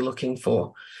co-regulation that we're looking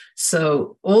for.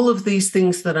 So all of these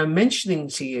things that I'm mentioning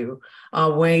to you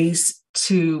are ways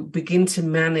to begin to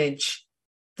manage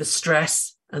the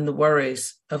stress and the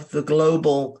worries of the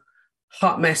global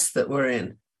hot mess that we're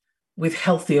in with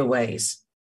healthier ways.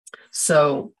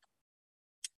 So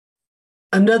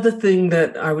another thing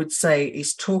that I would say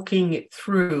is talking it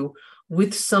through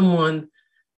with someone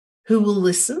who will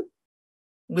listen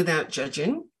without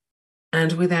judging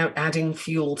and without adding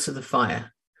fuel to the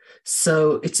fire.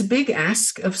 So it's a big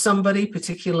ask of somebody,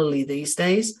 particularly these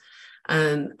days.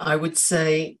 And I would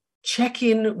say, check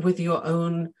in with your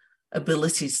own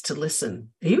abilities to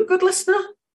listen. Are you a good listener,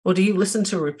 or do you listen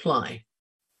to reply?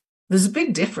 There's a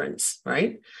big difference,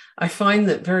 right? I find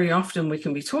that very often we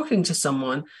can be talking to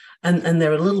someone and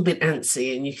they're a little bit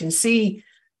antsy, and you can see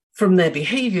from their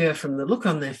behavior, from the look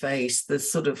on their face,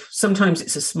 there's sort of, sometimes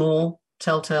it's a small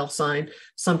telltale sign,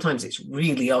 sometimes it's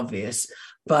really obvious,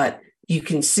 but you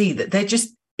can see that they're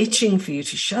just itching for you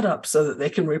to shut up so that they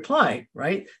can reply,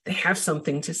 right? They have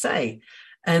something to say.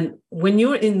 And when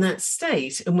you're in that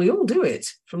state, and we all do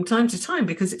it from time to time,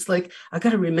 because it's like, I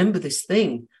got to remember this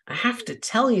thing. I have to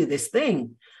tell you this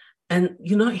thing. And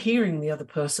you're not hearing the other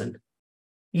person.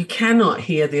 You cannot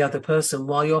hear the other person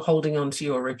while you're holding on to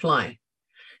your reply.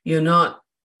 You're not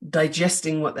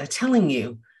digesting what they're telling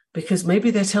you, because maybe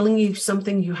they're telling you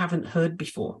something you haven't heard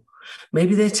before.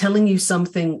 Maybe they're telling you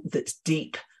something that's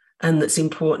deep and that's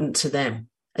important to them,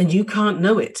 and you can't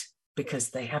know it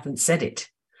because they haven't said it.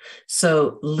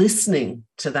 So listening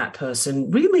to that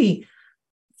person, really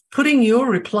putting your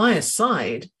reply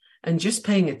aside and just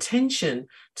paying attention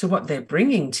to what they're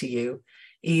bringing to you,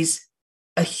 is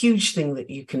a huge thing that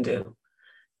you can do.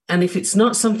 And if it's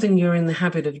not something you're in the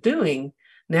habit of doing,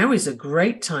 now is a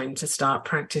great time to start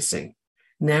practicing.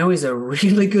 Now is a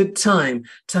really good time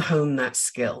to hone that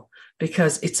skill,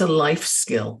 because it's a life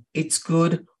skill. It's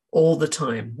good all the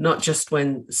time, not just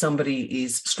when somebody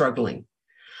is struggling.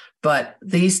 But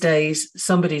these days,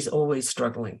 somebody's always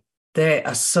struggling. There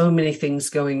are so many things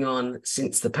going on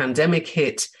since the pandemic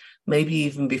hit, maybe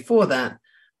even before that,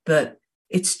 but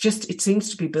it seems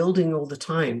to be building all the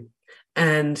time.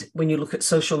 And when you look at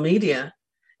social media,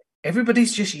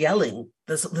 everybody's just yelling.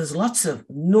 There's lots of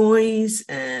noise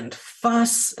and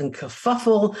fuss and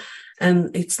kerfuffle,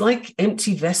 and it's like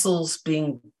empty vessels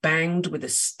being banged with a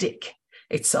stick.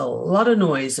 It's a lot of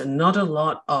noise and not a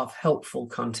lot of helpful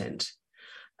content.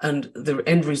 And the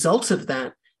end result of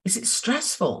that is it's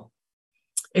stressful.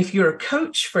 If you're a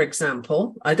coach, for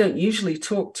example, I don't usually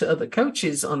talk to other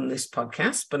coaches on this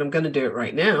podcast, but I'm going to do it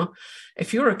right now.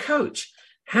 If you're a coach,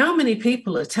 how many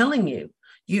people are telling you,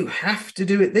 you have to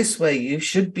do it this way, you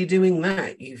should be doing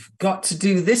that, you've got to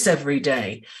do this every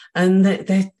day? And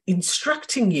they're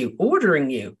instructing you, ordering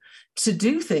you to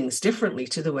do things differently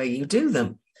to the way you do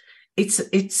them.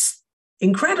 It's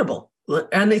incredible.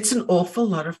 And it's an awful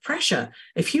lot of pressure.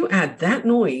 If you add that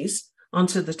noise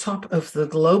onto the top of the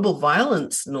global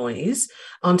violence noise,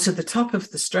 onto the top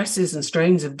of the stresses and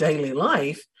strains of daily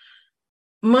life,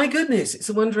 my goodness, it's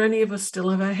a wonder any of us still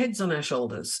have our heads on our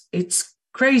shoulders. It's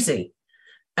crazy.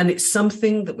 And it's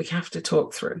something that we have to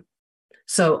talk through.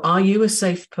 So are you a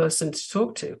safe person to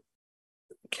talk to?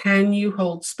 Can you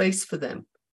hold space for them?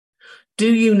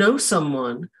 Do you know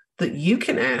someone that you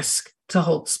can ask to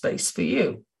hold space for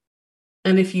you?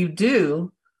 And if you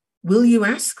do, will you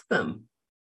ask them?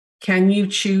 Can you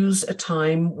choose a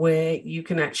time where you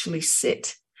can actually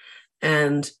sit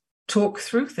and talk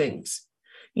through things?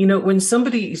 You know, when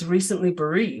somebody is recently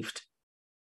bereaved,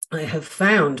 I have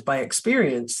found by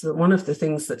experience that one of the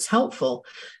things that's helpful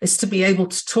is to be able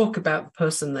to talk about the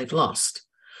person they've lost.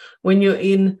 When you're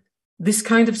in this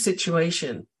kind of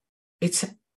situation, it's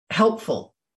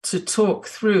helpful to talk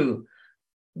through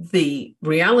the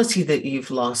reality that you've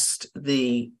lost,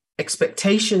 the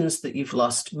expectations that you've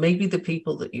lost, maybe the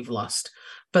people that you've lost,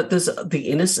 but there's the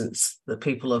innocence that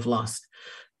people have lost.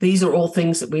 These are all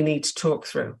things that we need to talk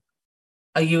through.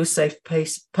 Are you a safe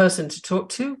person to talk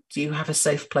to? Do you have a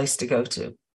safe place to go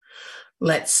to?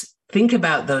 Let's think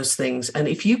about those things. And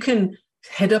if you can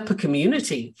head up a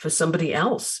community for somebody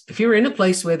else, if you're in a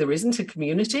place where there isn't a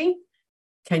community,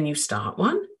 can you start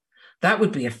one? That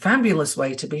would be a fabulous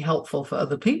way to be helpful for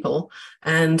other people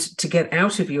and to get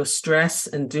out of your stress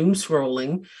and doom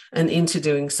scrolling and into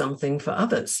doing something for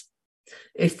others.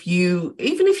 Even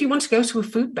if you want to go to a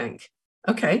food bank,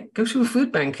 okay, go to a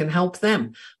food bank and help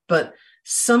them. But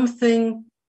something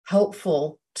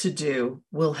helpful to do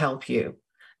will help you.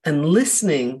 And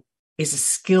listening is a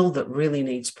skill that really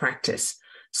needs practice.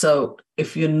 So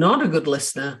if you're not a good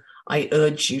listener, I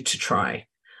urge you to try.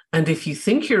 And if you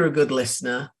think you're a good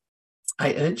listener,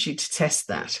 I urge you to test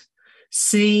that.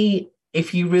 See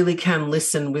if you really can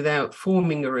listen without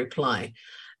forming a reply.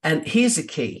 And here's a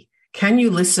key. Can you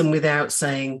listen without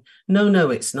saying, no,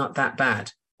 it's not that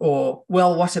bad? Or,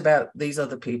 well, what about these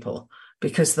other people?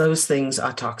 Because those things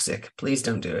are toxic. Please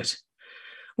don't do it.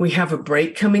 We have a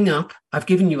break coming up. I've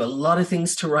given you a lot of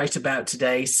things to write about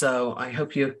today, so I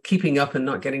hope you're keeping up and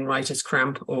not getting writer's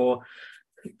cramp or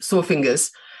sore fingers.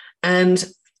 And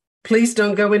please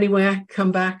don't go anywhere.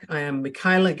 Come back. I am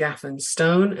Michaela Gaffen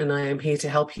Stone, and I am here to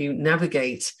help you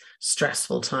navigate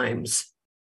stressful times.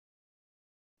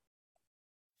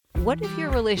 What if your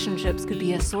relationships could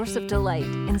be a source of delight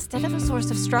instead of a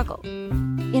source of struggle?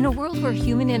 In a world where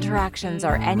human interactions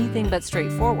are anything but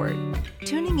straightforward,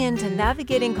 tuning in to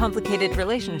Navigating Complicated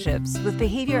Relationships with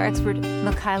behavior expert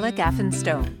Michaela Gaffen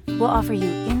will offer you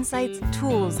insights,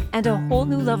 tools, and a whole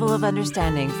new level of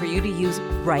understanding for you to use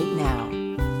right now.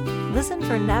 Listen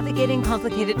for Navigating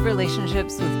Complicated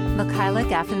Relationships with Michaela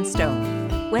Gaffen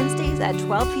Wednesdays at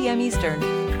 12 p.m. Eastern,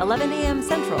 11 a.m.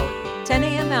 Central, 10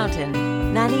 a.m. Mountain,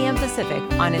 9 a.m. Pacific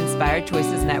on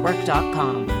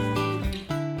InspiredChoicesNetwork.com.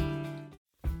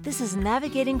 This is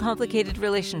Navigating Complicated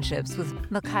Relationships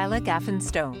with Michaela Gaffen.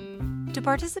 To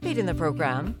participate in the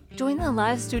program, join the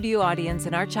live studio audience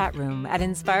in our chat room at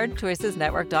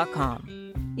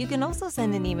InspiredChoicesNetwork.com. You can also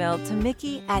send an email to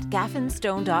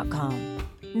mickey@gaffenstone.com.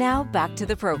 Now back to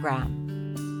the program.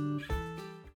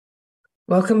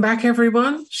 Welcome back,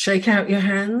 everyone. Shake out your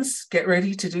hands. Get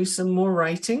ready to do some more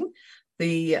writing.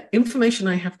 The information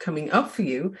I have coming up for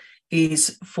you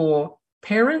is for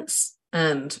parents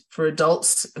and for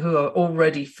adults who are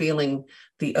already feeling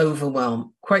the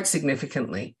overwhelm quite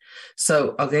significantly.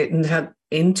 So I'll get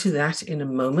into that in a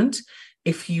moment.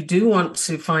 If you do want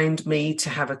to find me to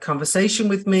have a conversation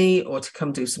with me or to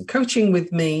come do some coaching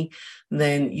with me,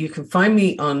 then you can find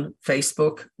me on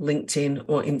Facebook, LinkedIn,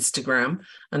 or Instagram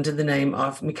under the name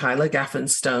of Michaela Gaffen,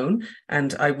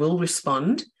 and I will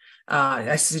respond.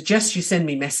 I suggest you send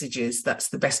me messages. That's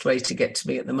the best way to get to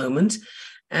me at the moment.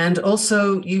 And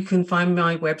also, you can find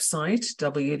my website,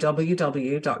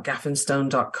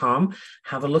 www.gaffenstone.com.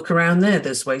 Have a look around there.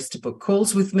 There's ways to book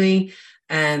calls with me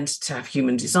and to have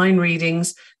human design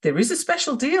readings. There is a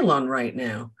special deal on right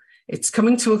now. It's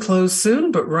coming to a close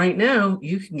soon, but right now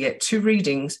you can get 2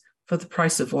 readings for the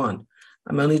price of 1.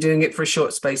 I'm only doing it for a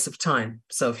short space of time.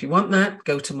 So if you want that,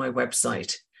 go to my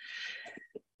website.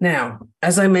 Now,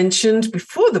 as I mentioned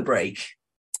before the break,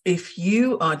 if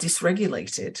you are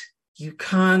dysregulated, you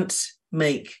can't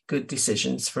make good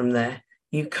decisions from there.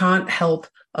 You can't help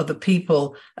other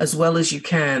people as well as you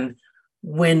can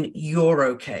when you're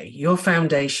okay. Your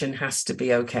foundation has to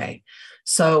be okay.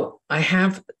 So I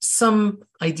have some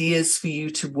ideas for you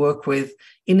to work with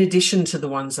in addition to the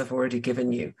ones I've already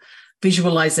given you.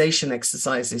 Visualization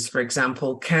exercises, for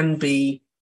example, can be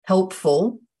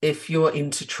helpful if you're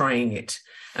into trying it.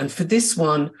 And for this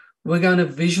one, we're going to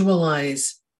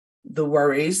visualize the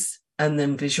worries and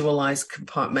then visualize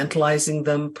compartmentalizing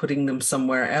them, putting them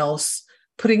somewhere else,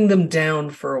 putting them down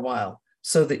for a while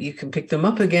so that you can pick them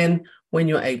up again when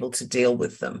you're able to deal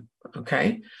with them.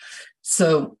 Okay.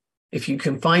 So if you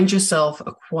can find yourself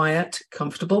a quiet,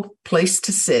 comfortable place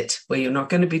to sit where you're not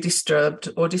going to be disturbed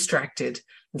or distracted,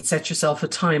 and set yourself a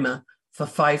timer for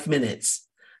 5 minutes.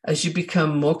 As you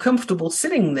become more comfortable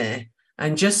sitting there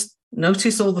and just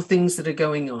notice all the things that are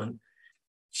going on,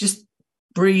 just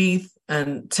breathe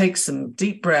and take some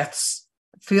deep breaths.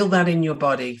 Feel that in your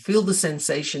body. Feel the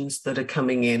sensations that are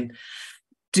coming in.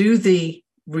 Do the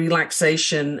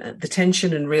relaxation, the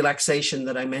tension and relaxation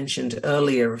that I mentioned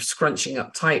earlier of scrunching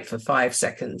up tight for 5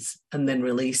 seconds and then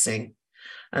releasing.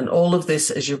 And all of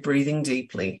this as you're breathing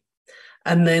deeply.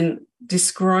 And then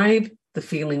describe the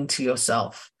feeling to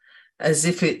yourself as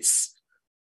if it's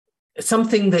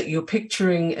something that you're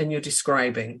picturing and you're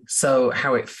describing. So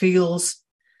how it feels,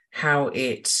 how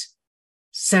it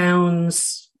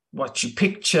sounds, what you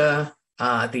picture,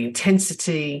 the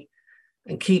intensity,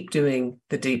 and keep doing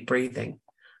the deep breathing.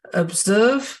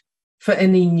 Observe for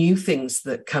any new things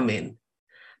that come in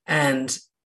and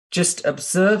just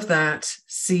observe that,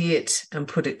 see it, and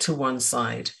put it to one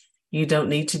side. You don't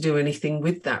need to do anything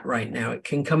with that right now. It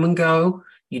can come and go.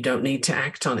 You don't need to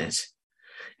act on it.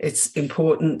 It's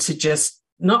important to just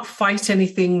not fight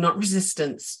anything, not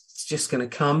resistance. It's just going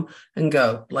to come and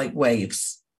go like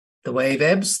waves. The wave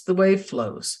ebbs, the wave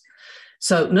flows.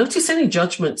 So notice any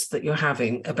judgments that you're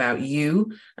having about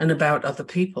you and about other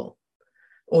people,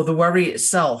 or the worry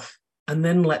itself, and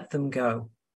then let them go.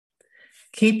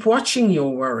 Keep watching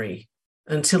your worry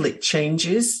until it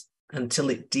changes,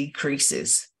 until it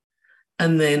decreases.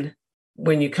 And then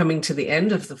when you're coming to the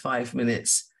end of the 5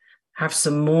 minutes, have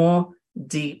some more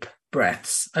deep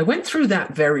breaths. I went through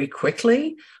that very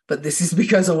quickly, but this is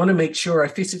because I want to make sure I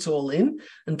fit it all in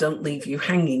and don't leave you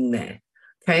hanging there.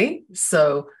 Okay,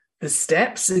 so the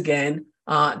steps again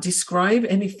are: describe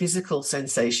any physical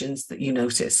sensations that you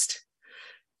noticed.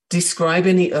 Describe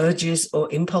any urges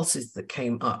or impulses that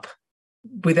came up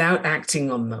without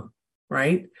acting on them,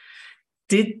 right?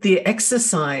 Did the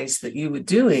exercise that you were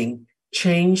doing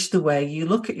change the way you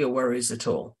look at your worries at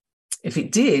all? If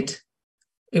it did,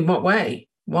 in what way?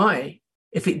 Why?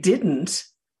 If it didn't,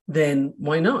 then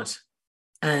why not?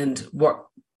 And what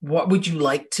What would you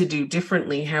like to do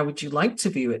differently? How would you like to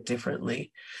view it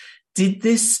differently? Did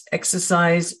this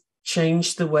exercise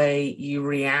change the way you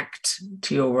react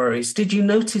to your worries? Did you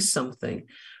notice something?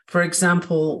 For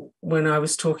example, when I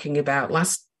was talking about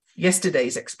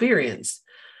yesterday's experience,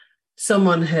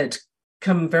 someone had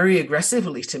come very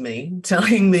aggressively to me,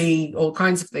 telling me all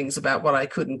kinds of things about what I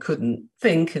could and couldn't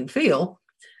think and feel.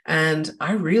 And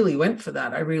I really went for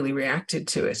that. I really reacted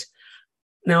to it.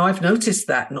 Now, I've noticed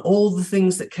that, and all the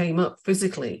things that came up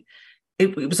physically,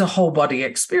 it was a whole body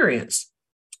experience.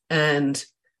 And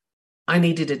I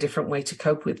needed a different way to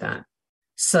cope with that.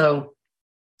 So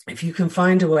if you can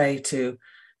find a way to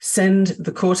send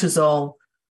the cortisol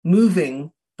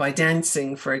moving by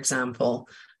dancing, for example,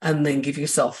 and then give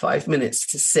yourself 5 minutes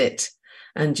to sit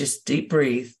and just deep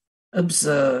breathe,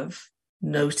 observe,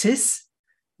 notice,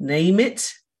 name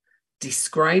it,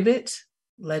 describe it,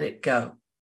 let it go.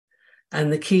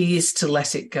 And the key is to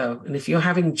let it go. And if you're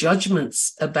having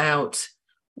judgments about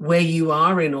where you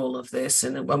are in all of this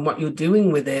and what you're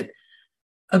doing with it,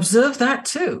 observe that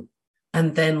too,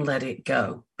 and then let it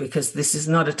go, because this is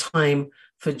not a time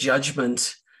for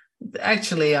judgment.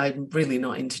 Actually, I'm really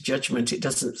not into judgment. It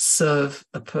doesn't serve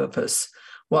a purpose.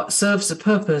 What serves a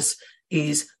purpose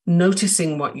is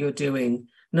noticing what you're doing,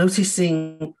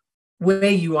 noticing where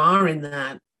you are in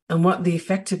that and what the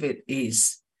effect of it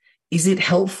is. Is it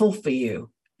helpful for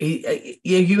you? Are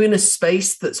you in a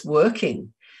space that's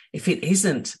working? If it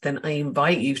isn't, then I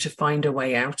invite you to find a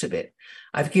way out of it.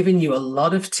 I've given you a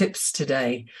lot of tips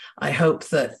today. I hope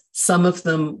that some of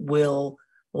them will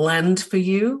land for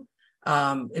you.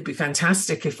 It'd be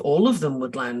fantastic if all of them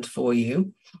would land for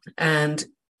you. And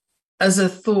as a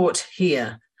thought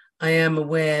here, I am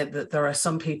aware that there are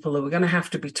some people who are going to have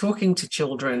to be talking to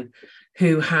children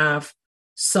who have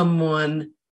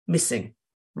someone missing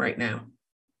right now.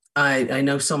 I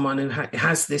know someone who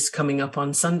has this coming up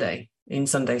on Sunday in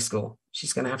Sunday school.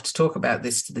 She's going to have to talk about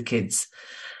this to the kids.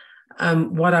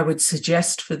 What I would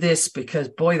suggest for this, because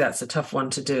boy, that's a tough one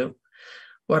to do.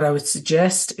 What I would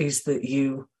suggest is that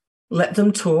you let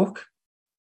them talk,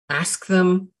 ask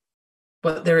them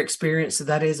what their experience of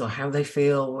that is or how they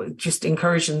feel. Just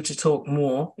encourage them to talk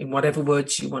more in whatever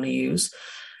words you want to use.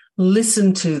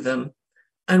 Listen to them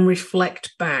and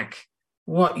reflect back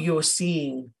what you're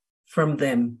seeing from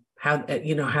them, how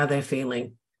they're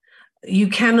feeling. You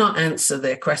cannot answer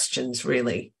their questions,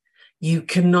 really. You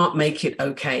cannot make it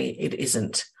okay. It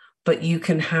isn't. But you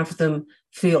can have them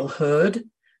feel heard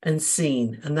and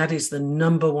seen. And that is the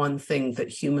number one thing that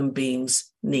human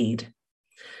beings need.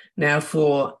 Now,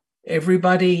 for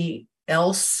everybody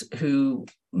else who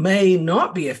may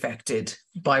not be affected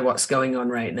by what's going on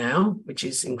right now, which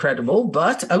is incredible,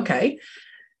 but okay,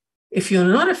 if you're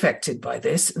not affected by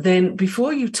this, then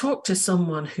before you talk to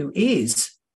someone who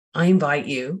is, I invite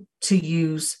you to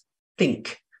use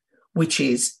think, which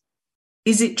is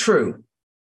it true?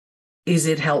 Is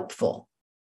it helpful?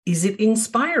 Is it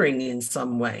inspiring in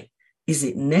some way? Is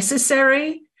it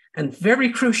necessary? And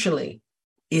very crucially,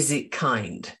 is it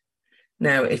kind?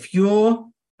 Now, if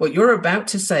what you're about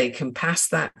to say can pass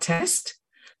that test,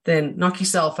 then knock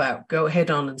yourself out. Go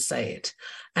head on and say it.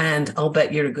 And I'll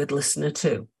bet you're a good listener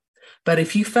too. But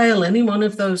if you fail any one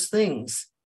of those things,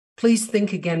 please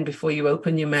think again before you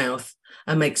open your mouth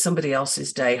and make somebody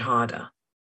else's day harder.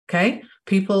 Okay?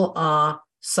 People are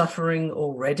suffering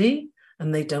already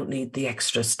and they don't need the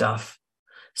extra stuff.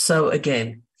 So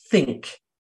again, think,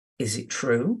 is it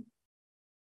true?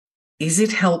 Is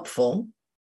it helpful?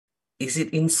 Is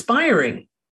it inspiring?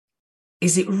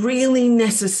 Is it really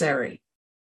necessary?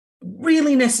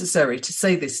 Really necessary to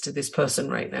say this to this person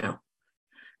right now?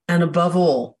 And above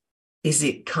all, is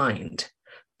it kind?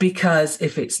 Because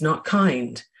if it's not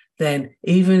kind, then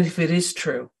even if it is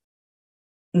true,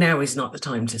 now is not the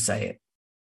time to say it.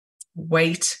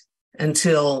 Wait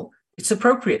until it's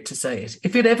appropriate to say it,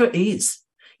 if it ever is.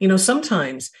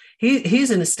 Sometimes, here's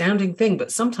an astounding thing,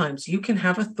 but sometimes you can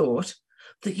have a thought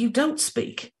that you don't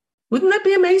speak. Wouldn't that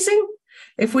be amazing?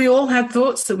 If we all had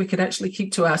thoughts that we could actually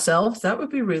keep to ourselves, that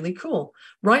would be really cool.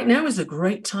 Right now is a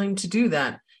great time to do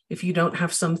that if you don't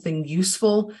have something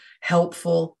useful,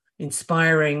 helpful,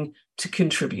 inspiring to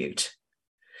contribute.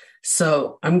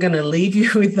 So I'm going to leave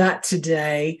you with that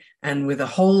today and with a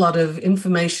whole lot of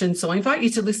information. So I invite you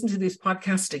to listen to this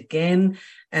podcast again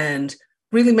and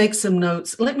really make some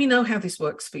notes. Let me know how this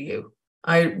works for you.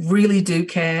 I really do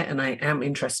care and I am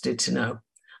interested to know.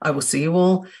 I will see you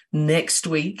all next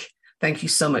week. Thank you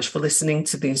so much for listening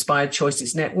to the Inspired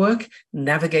Choices Network,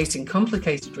 Navigating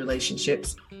Complicated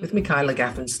Relationships with Michaela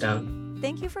Gaffen.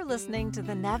 Thank you for listening to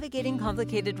the Navigating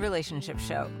Complicated Relationships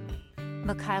show.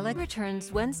 Michaela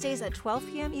returns Wednesdays at 12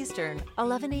 p.m. Eastern,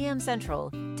 11 a.m.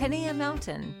 Central, 10 a.m.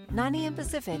 Mountain, 9 a.m.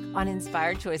 Pacific on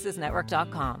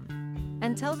InspiredChoicesNetwork.com.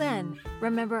 Until then,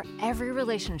 remember every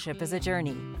relationship is a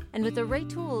journey, and with the right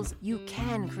tools, you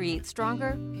can create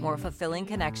stronger, more fulfilling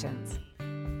connections.